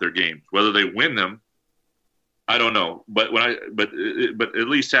half their games. Whether they win them, I don't know, but at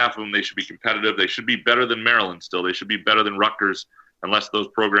least half of them, they should be competitive. They should be better than Maryland still. They should be better than Rutgers, unless those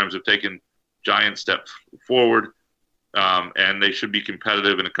programs have taken giant steps forward. And they should be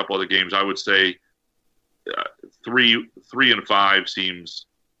competitive in a couple other games. I would say 3 and 5 seems,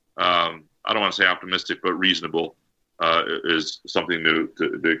 I don't want to say optimistic, but reasonable is something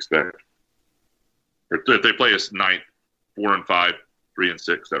to expect. If they play us 9th, 4 and 5, 3 and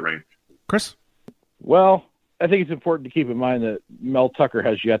 6, that range. Chris? Well, I think it's important to keep in mind that Mel Tucker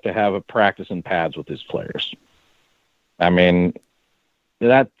has yet to have a practice in pads with his players. I mean,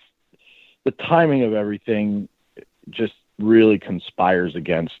 that's the timing of everything just really conspires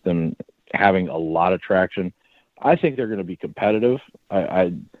against them having a lot of traction. I think they're going to be competitive.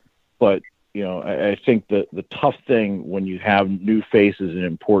 But you know, I think that the tough thing when you have new faces in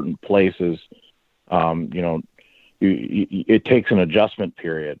important places, you know, it takes an adjustment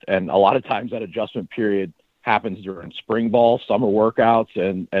period, and a lot of times that adjustment period happens during spring ball, summer workouts,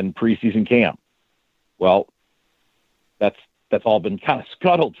 and preseason camp. Well, that's all been kind of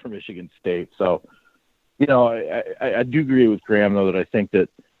scuttled for Michigan State. So, you know, I do agree with Graham, though, that I think that,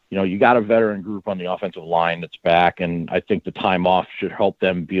 you know, you got a veteran group on the offensive line that's back, and I think the time off should help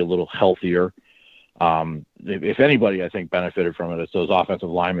them be a little healthier. If anybody, I think, benefited from it, it's those offensive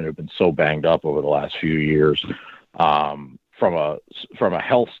linemen who've been so banged up over the last few years, from a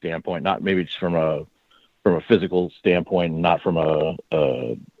health standpoint, not maybe just from a physical standpoint, and not from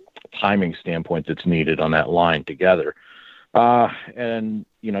a timing standpoint that's needed on that line together. And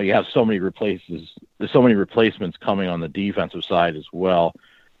you know, you have so many replacements coming on the defensive side as well.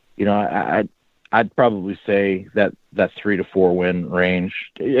 You know, I'd probably say that 3 to 4 win range.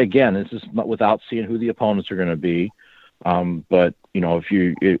 Again, this is not without seeing who the opponents are going to be. But you know,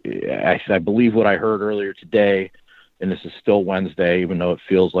 I believe what I heard earlier today, and this is still Wednesday, even though it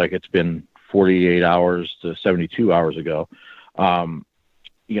feels like it's been 48 hours to 72 hours ago.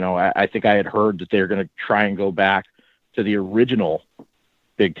 You know, I think I had heard that they're going to try and go back to the original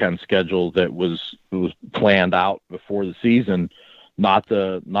Big Ten schedule that was planned out before the season, not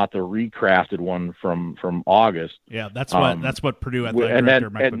the recrafted one from August. Yeah, that's what Purdue athletic director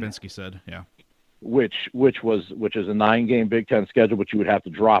Mike Babinski said. Yeah, which is a 9-game Big Ten schedule, but you would have to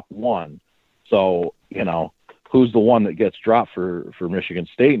drop one. So you know, who's the one that gets dropped for Michigan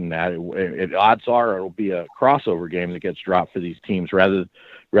State in that? Odds are it'll be a crossover game that gets dropped for these teams rather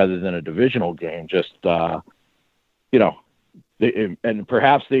than a divisional game. Just you know, and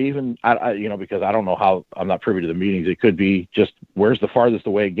perhaps they even, you know, because I don't know how, I'm not privy to the meetings. It could be just where's the farthest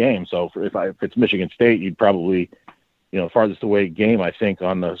away game. So if it's Michigan State, you'd probably, you know, farthest away game I think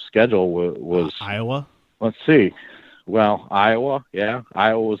on the schedule was Iowa. Let's see. Well, Iowa, yeah,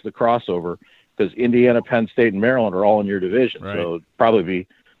 Iowa was the crossover because Indiana, Penn State, and Maryland are all in your division. Right. So it'd probably be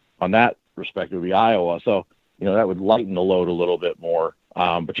on that respect, it would be Iowa. So you know that would lighten the load a little bit more.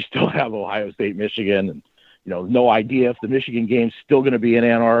 But you still have Ohio State, Michigan, and you know, no idea if the Michigan game's still going to be in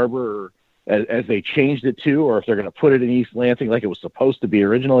Ann Arbor or as they changed it to, or if they're going to put it in East Lansing like it was supposed to be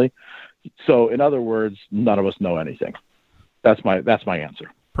originally. So, in other words, none of us know anything. That's my answer.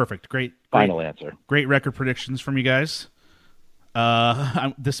 Perfect. Great. Final answer. Great record predictions from you guys.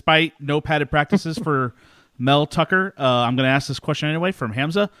 Despite no padded practices for Mel Tucker, I'm going to ask this question anyway from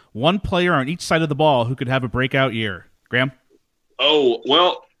Hamza. One player on each side of the ball who could have a breakout year. Graham? Oh,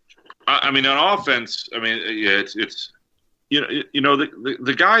 well, I mean, on offense, I mean, yeah, it's you know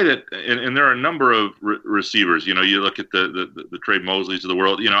the guy that and there are a number of receivers. You know, you look at the Trey Mosleys of the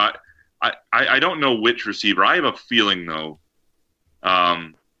world. You know, I don't know which receiver. I have a feeling though,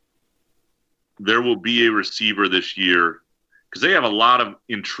 there will be a receiver this year because they have a lot of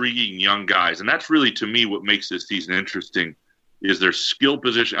intriguing young guys, and that's really to me what makes this season interesting is their skill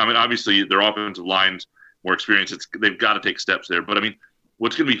position. I mean, obviously their offensive line's more experience. They've got to take steps there, but I mean.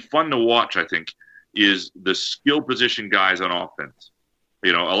 What's going to be fun to watch, I think, is the skill position guys on offense.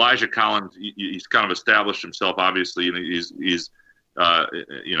 You know, Elijah Collins, he's kind of established himself, obviously, and he's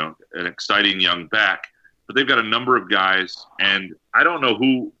you know, an exciting young back. But they've got a number of guys, and I don't know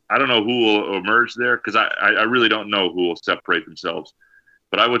who will emerge there because I really don't know who will separate themselves.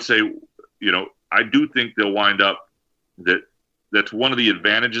 But I would say, you know, I do think they'll wind up that's one of the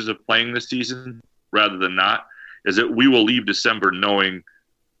advantages of playing this season rather than not, is that we will leave December knowing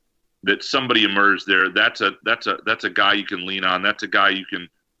that somebody emerged there. That's a guy you can lean on. That's a guy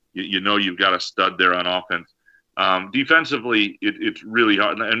you know you've got a stud there on offense. Defensively, it's really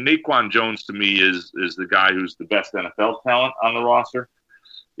hard. And Naquan Jones to me is the guy who's the best NFL talent on the roster.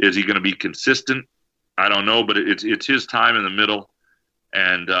 Is he going to be consistent? I don't know, but it's his time in the middle,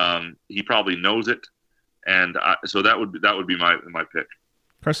 and he probably knows it. And so that would be my pick.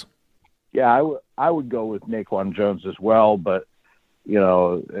 Chris? Yeah, I would go with Naquan Jones as well, but you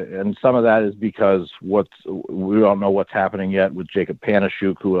know, and some of that is because we don't know what's happening yet with Jacob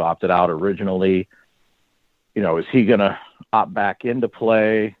Panasiuk, who opted out originally. You know, is he going to opt back into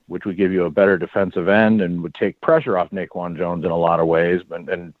play, which would give you a better defensive end and would take pressure off Naquan Jones in a lot of ways.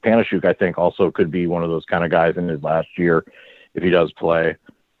 And Panasiuk, I think, also could be one of those kind of guys in his last year if he does play.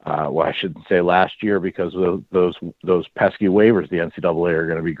 Well, I shouldn't say last year because of those pesky waivers the NCAA are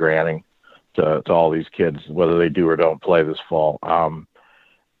going to be granting. to all these kids, whether they do or don't play this fall.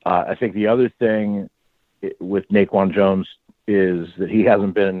 I think the other thing with Naquan Jones is that he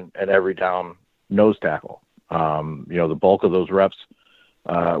hasn't been an every down nose tackle. The bulk of those reps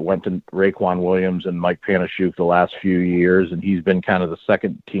went to Raequan Williams and Mike Panashuk the last few years, and he's been kind of the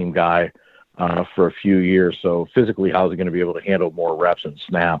second team guy for a few years. So physically, how's he going to be able to handle more reps and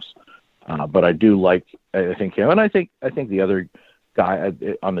snaps? But I do like, I think him, and I think the other guy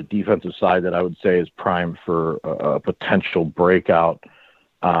on the defensive side that I would say is primed for a potential breakout,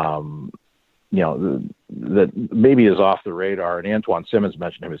 that maybe is off the radar. And Antoine Simmons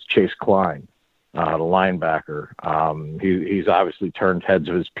mentioned him, is Chase Klein, the linebacker. He's obviously turned heads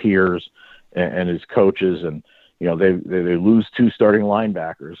of his peers and his coaches, and they lose two starting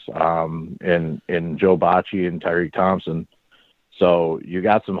linebackers in Joe Bocci and Tyreek Thompson. So you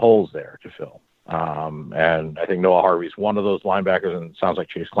got some holes there to fill. And I think Noah Harvey's one of those linebackers, and it sounds like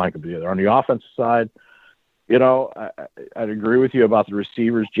Chase Klein could be the other. On the offensive side, I'd agree with you about the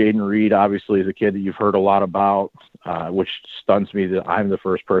receivers. Jaden Reed, obviously, is a kid that you've heard a lot about, which stuns me that I'm the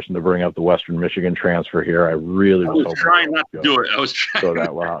first person to bring up the Western Michigan transfer here. I really was trying not to do it. I was trying. So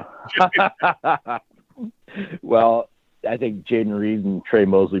that well. Well, I think Jaden Reed and Trey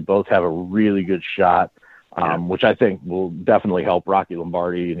Mosley both have a really good shot, which I think will definitely help Rocky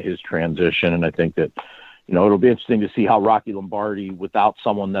Lombardi in his transition. And I think that, it'll be interesting to see how Rocky Lombardi, without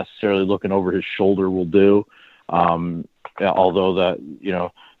someone necessarily looking over his shoulder, will do. Although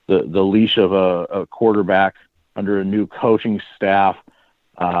the leash of a quarterback under a new coaching staff,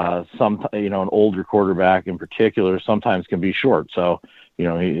 an older quarterback in particular, sometimes can be short. So,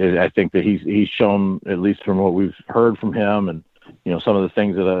 I think that he's shown, at least from what we've heard from him and, some of the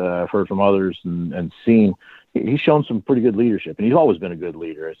things that I've heard from others and seen, he's shown some pretty good leadership, and he's always been a good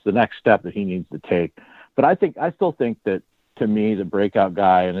leader. It's the next step that he needs to take. But I still think that, to me, the breakout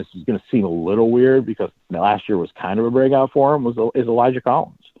guy, and this is going to seem a little weird because last year was kind of a breakout for him, is Elijah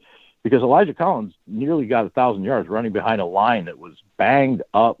Collins. Because Elijah Collins nearly got 1,000 yards running behind a line that was banged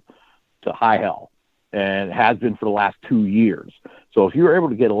up to high hell and has been for the last 2 years. So if you were able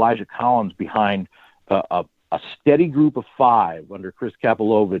to get Elijah Collins behind a steady group of 5 under Chris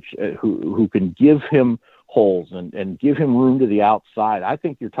Kapilovic, who can give him holes and give him room to the outside, I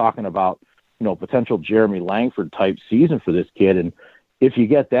think you're talking about, potential Jeremy Langford type season for this kid. And if you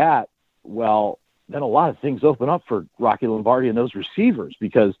get that, well, then a lot of things open up for Rocky Lombardi and those receivers,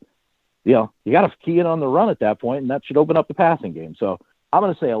 because, you got to key in on the run at that point, and that should open up the passing game. So I'm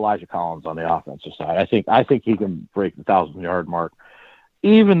going to say Elijah Collins on the offensive side. I think he can break the 1,000-yard mark,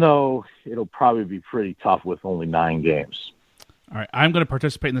 even though it'll probably be pretty tough with only 9 games. All right, I'm going to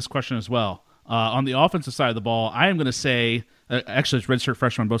participate in this question as well. On the offensive side of the ball, I am going to say, actually it's redshirt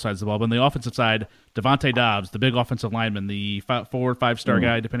freshman on both sides of the ball, but on the offensive side, Devontae Dobbs, the big offensive lineman, the 4 or 5-star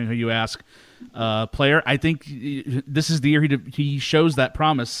guy, depending who you ask, player. I think this is the year he shows that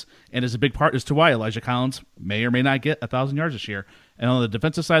promise, and is a big part as to why Elijah Collins may or may not get 1,000 yards this year. And on the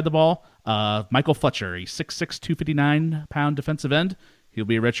defensive side of the ball, Michael Fletcher, a 6'6", 259-pound defensive end. He'll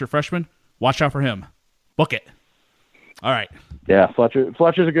be a redshirt freshman. Watch out for him. Book it. All right. Yeah,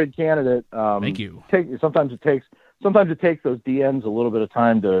 Fletcher's a good candidate. Thank you. Sometimes it takes those DNs a little bit of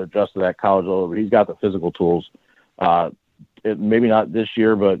time to adjust to that college level, but he's got the physical tools. Maybe not this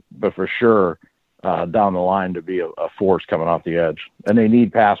year, but for sure down the line to be a force coming off the edge. And they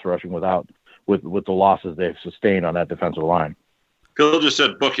need pass rushing with the losses they've sustained on that defensive line. Phil just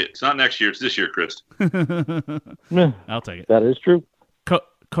said book it. It's not next year. It's this year, Chris. I'll take it. That is true.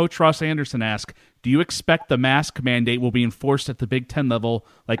 Coach Ross Anderson asks, do you expect the mask mandate will be enforced at the Big Ten level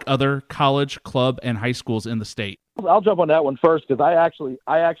like other college, club, and high schools in the state? I'll jump on that one first, because I actually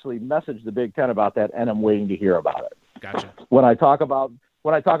messaged the Big Ten about that, and I'm waiting to hear about it. Gotcha. When I talk about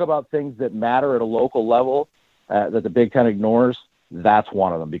things that matter at a local level that the Big Ten ignores, that's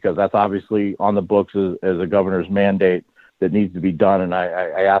one of them, because that's obviously on the books as a governor's mandate that needs to be done. And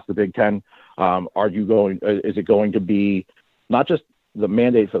I asked the Big Ten, is it going to be not just the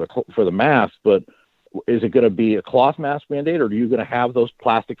mandate for the mask, but is it going to be a cloth mask mandate, or are you going to have those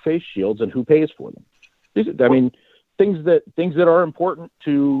plastic face shields, and who pays for them? I mean, things that are important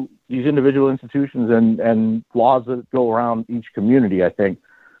to these individual institutions and laws that go around each community. I think,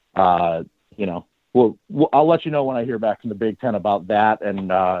 I'll let you know when I hear back from the Big Ten about that,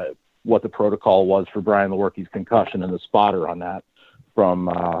 and what the protocol was for Brian Lewerke's concussion and the spotter on that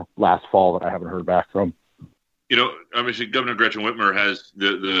from last fall that I haven't heard back from. Obviously Governor Gretchen Whitmer has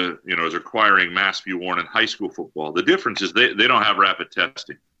is requiring masks be worn in high school football. The difference is they don't have rapid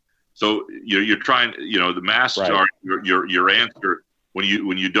testing. So you're trying, the masks right. are your answer when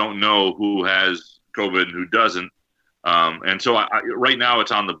you don't know who has COVID and who doesn't. And so right now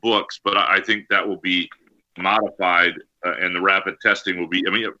it's on the books, but I think that will be modified, and the rapid testing will be.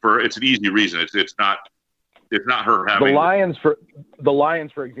 I mean, it's an easy reason. It's not her having the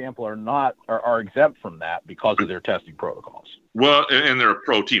Lions, for example, are exempt from that because of their testing protocols. Well, and they're a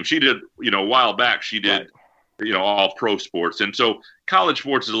pro team. She did, a while back. She did, all pro sports, and so college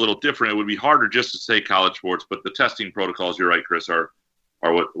sports is a little different. It would be harder just to say college sports, but the testing protocols, you're right, Chris, are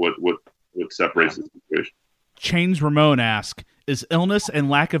what separates the situation. Chains Ramon asks, is illness and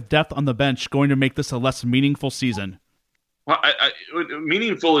lack of depth on the bench going to make this a less meaningful season? Well,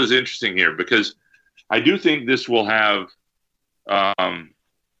 meaningful is interesting here because I do think this will have.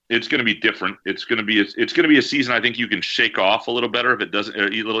 It's going to be different. It's going to be a season I think you can shake off a little better if it doesn't, or a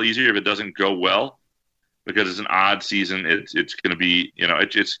little easier if it doesn't go well, because it's an odd season. It's going to be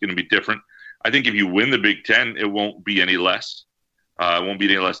it's going to be different. I think if you win the Big Ten, it won't be any less. It won't be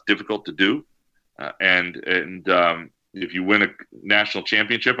any less difficult to do. And if you win a national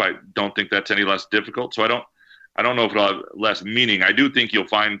championship, I don't think that's any less difficult. So I don't know if it'll have less meaning. I do think you'll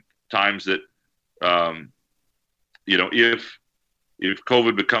find times that, if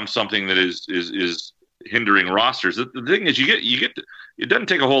COVID becomes something that is hindering rosters, the thing is it doesn't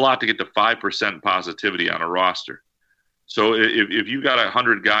take a whole lot to get to 5% positivity on a roster. So if you got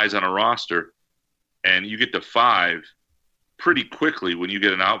 100 guys on a roster and you get to 5 pretty quickly when you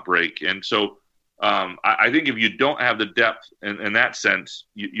get an outbreak. And so I think if you don't have the depth in that sense,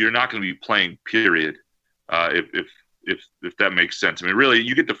 you're not going to be playing, period. If that makes sense. I mean, really,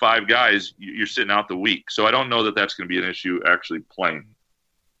 you get to 5 guys, you're sitting out the week. So I don't know that that's going to be an issue actually playing.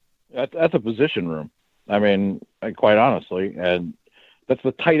 That's a position room. I mean, quite honestly, and that's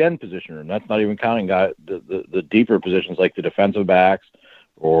the tight end position room. That's not even counting the deeper positions like the defensive backs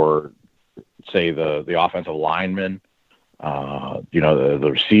or say the offensive linemen. The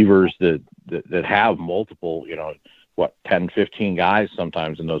receivers that have multiple, 10, 15 guys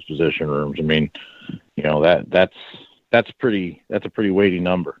sometimes in those position rooms. I mean, that's a pretty weighty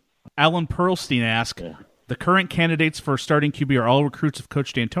number. Alan Perlstein asks, the current candidates for starting QB are all recruits of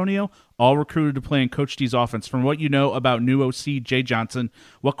Coach D'Antonio, all recruited to play in Coach D's offense. From what you know about new OC Jay Johnson,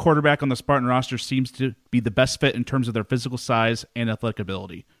 what quarterback on the Spartan roster seems to be the best fit in terms of their physical size and athletic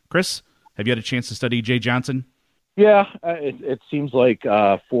ability? Chris, have you had a chance to study Jay Johnson? Yeah, it seems like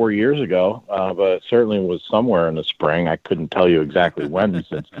 4 years ago, but it certainly was somewhere in the spring. I couldn't tell you exactly when,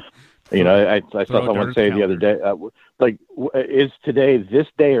 since I saw someone say the other day, is today this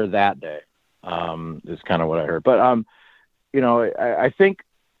day or that day? Is kind of what I heard. But I think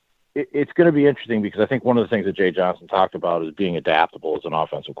it's going to be interesting because I think one of the things that Jay Johnson talked about is being adaptable as an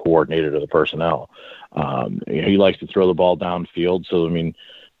offensive coordinator to the personnel. He likes to throw the ball downfield, so I mean,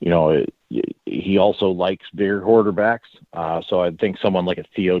 he also likes bigger quarterbacks. So I think someone like a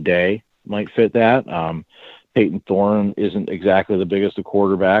Theo Day might fit that. Peyton Thorne isn't exactly the biggest of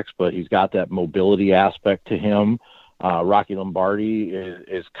quarterbacks, but he's got that mobility aspect to him. Rocky Lombardi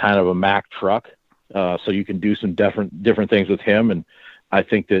is kind of a Mack truck. So you can do some different things with him. And I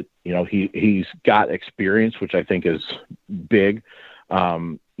think that, he's got experience, which I think is big.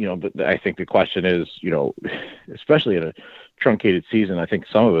 But I think the question is, especially in a truncated season, I think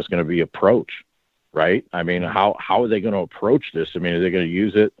some of it's going to be approach, right? I mean, how are they going to approach this? I mean, are they going to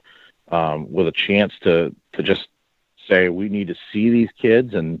use it with a chance to just say we need to see these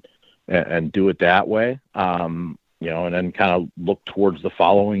kids and do it that way, and then kind of look towards the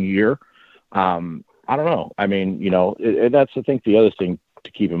following year? I don't know. I mean, that's I think the other thing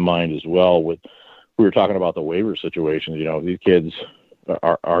to keep in mind as well. We were talking about the waiver situations. These kids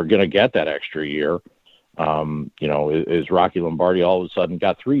are going to get that extra year. Is Rocky Lombardi all of a sudden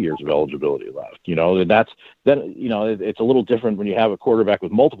got 3 years of eligibility left? It's a little different when you have a quarterback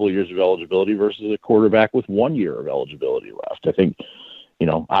with multiple years of eligibility versus a quarterback with 1 year of eligibility left. I think,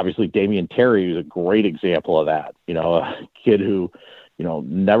 obviously Damian Terry is a great example of that. A kid who,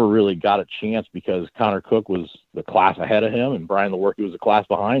 never really got a chance because Connor Cook was the class ahead of him and Brian Lewerke was the class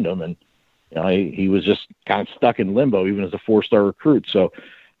behind him. And, he was just kind of stuck in limbo even as a 4-star recruit. So,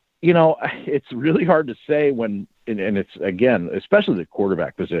 it's really hard to say when, and it's again, especially the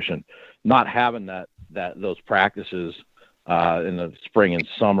quarterback position, not having those practices in the spring and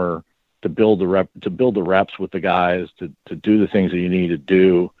summer to build the reps with the guys, to do the things that you need to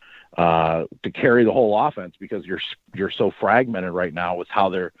do, to carry the whole offense, because you're so fragmented right now with how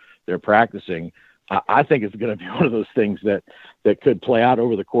they're practicing. I think it's going to be one of those things that could play out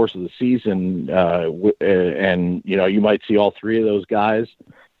over the course of the season, and you might see all 3 of those guys.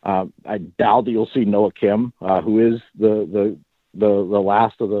 I doubt that you'll see Noah Kim, who is the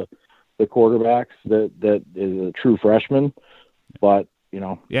last of the quarterbacks that is a true freshman. But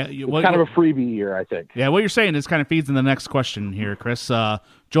Yeah, it's kind of a freebie year, I think. Yeah, what you're saying is kind of feeds in the next question here, Chris.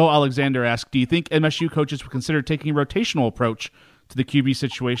 Joel Alexander asked, do you think MSU coaches would consider taking a rotational approach to the QB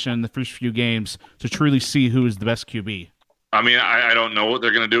situation in the first few games to truly see who is the best QB? I mean, I don't know what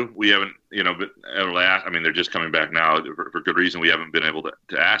they're going to do. We haven't, they're just coming back now for good reason. We haven't been able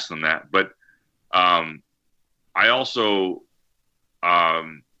to ask them that. But I also,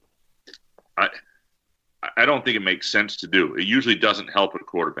 I don't think it makes sense to do. It usually doesn't help a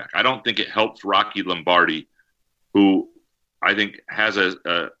quarterback. I don't think it helps Rocky Lombardi, who I think has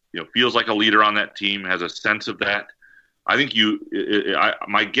feels like a leader on that team, has a sense of that. I think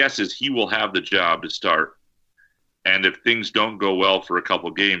my guess is he will have the job to start. And if things don't go well for a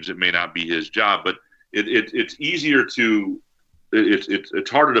couple games, it may not be his job. But it's easier to it's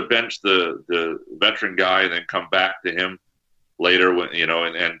harder to bench the veteran guy and then come back to him later when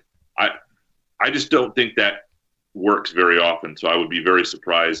and I just don't think that works very often. So I would be very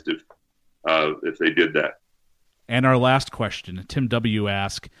surprised if they did that. And our last question, Tim W.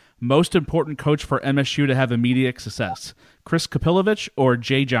 asked, most important coach for MSU to have immediate success, Chris Kapilovic or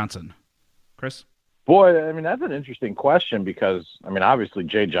Jay Johnson? Chris? Boy, I mean, that's an interesting question because, obviously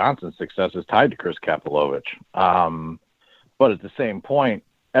Jay Johnson's success is tied to Chris Kapilovic. But at the same point,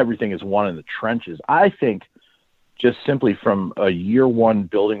 everything is won in the trenches. I think just simply from a year one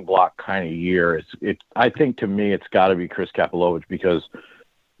building block kind of year, I think to me it's got to be Chris Kapilovic because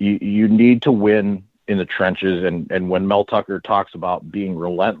you need to win in the trenches. And when Mel Tucker talks about being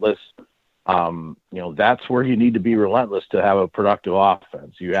relentless, that's where you need to be relentless to have a productive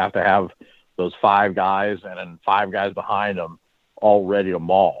offense. You have to have those 5 guys and then 5 guys behind them all ready to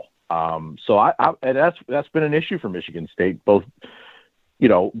maul. So that's been an issue for Michigan State, both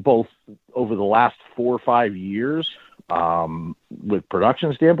over the last 4 or 5 years with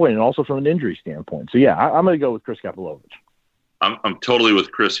production standpoint and also from an injury standpoint. So yeah, I'm going to go with Chris Kapilovic. I'm totally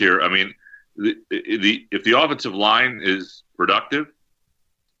with Chris here. I mean, if the offensive line is productive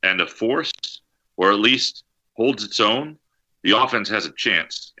and a force, or at least holds its own, the offense has a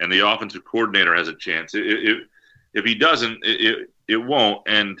chance, and the offensive coordinator has a chance. If he doesn't, it won't.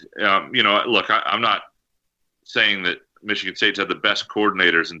 And look, I'm not saying that Michigan State's had the best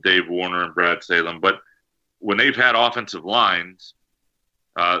coordinators in Dave Warner and Brad Salem, but when they've had offensive lines,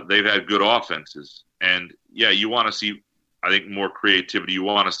 they've had good offenses. And yeah, you want to see, I think, more creativity. You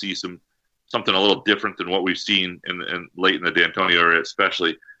want to see something a little different than what we've seen in late in the D'Antonio area,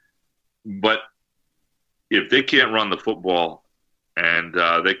 especially. But if they can't run the football and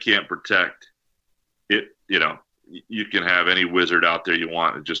they can't protect it, you can have any wizard out there you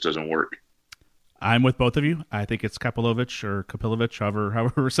want. It just doesn't work. I'm with both of you. I think it's Kapilovic,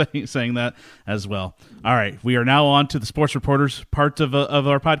 however we're saying that as well. All right, we are now on to the sports reporters part of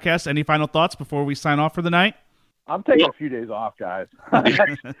our podcast. Any final thoughts before we sign off for the night? I'm taking a few days off, guys.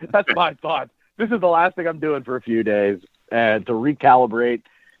 That's my thought. This is the last thing I'm doing for a few days, and to recalibrate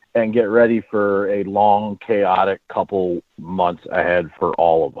and get ready for a long, chaotic couple months ahead for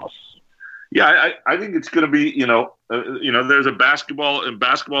all of us. Yeah, I think it's going to be, there's a basketball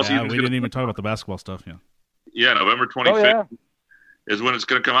season. We didn't even talk about the basketball stuff. Yeah, November 25th is when it's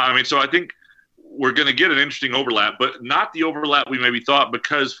going to come out. So I think we're going to get an interesting overlap, but not the overlap we maybe thought,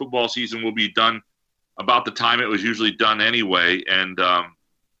 because football season will be done about the time it was usually done anyway. And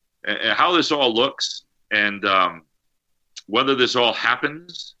how this all looks and whether this all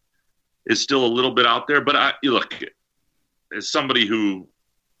happens is still a little bit out there. But look, as somebody who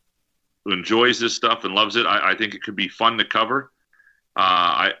enjoys this stuff and loves it, I think it could be fun to cover.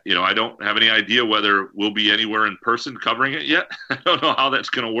 I don't have any idea whether we'll be anywhere in person covering it yet. I don't know how that's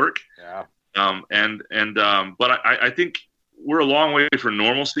going to work. Yeah. But I think we're a long way from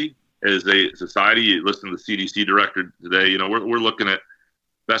normalcy as a society. You listen to the CDC director today. We're looking at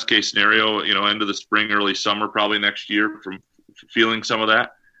best case scenario. End of the spring, early summer, probably next year, from feeling some of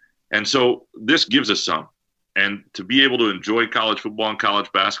that. And so this gives us some. And to be able to enjoy college football and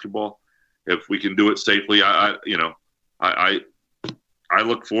college basketball, if we can do it safely, I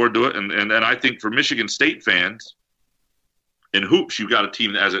look forward to it. And I think for Michigan State fans, in hoops, you've got a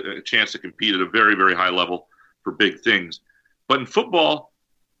team that has a chance to compete at a very, very high level for big things. But in football,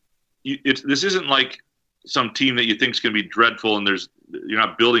 this isn't like some team that you think is going to be dreadful and you're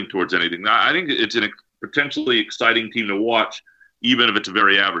not building towards anything. I think it's a potentially exciting team to watch, even if it's a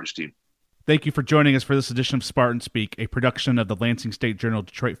very average team. Thank you for joining us for this edition of Spartan Speak, a production of the Lansing State Journal,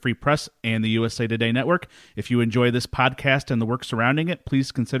 Detroit Free Press, and the USA Today Network. If you enjoy this podcast and the work surrounding it,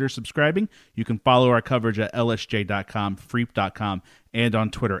 please consider subscribing. You can follow our coverage at lsj.com, freep.com, and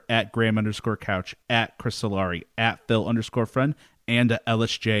on Twitter at Graham_Couch, at Chris Solari, at Phil_Friend, and at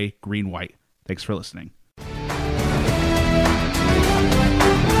LSJ Green White. Thanks for listening.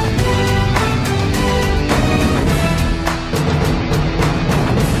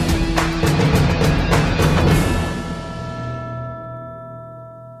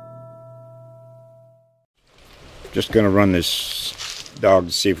 just going to run this dog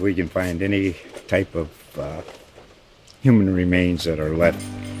to see if we can find any type of human remains that are left.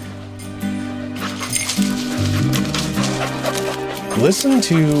 Listen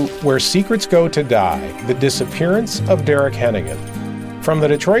to Where Secrets Go to Die, The Disappearance of Derek Hennigan. From the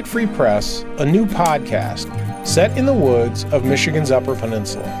Detroit Free Press, a new podcast set in the woods of Michigan's Upper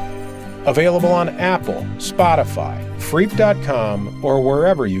Peninsula. Available on Apple, Spotify, Freep.com, or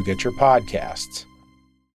wherever you get your podcasts.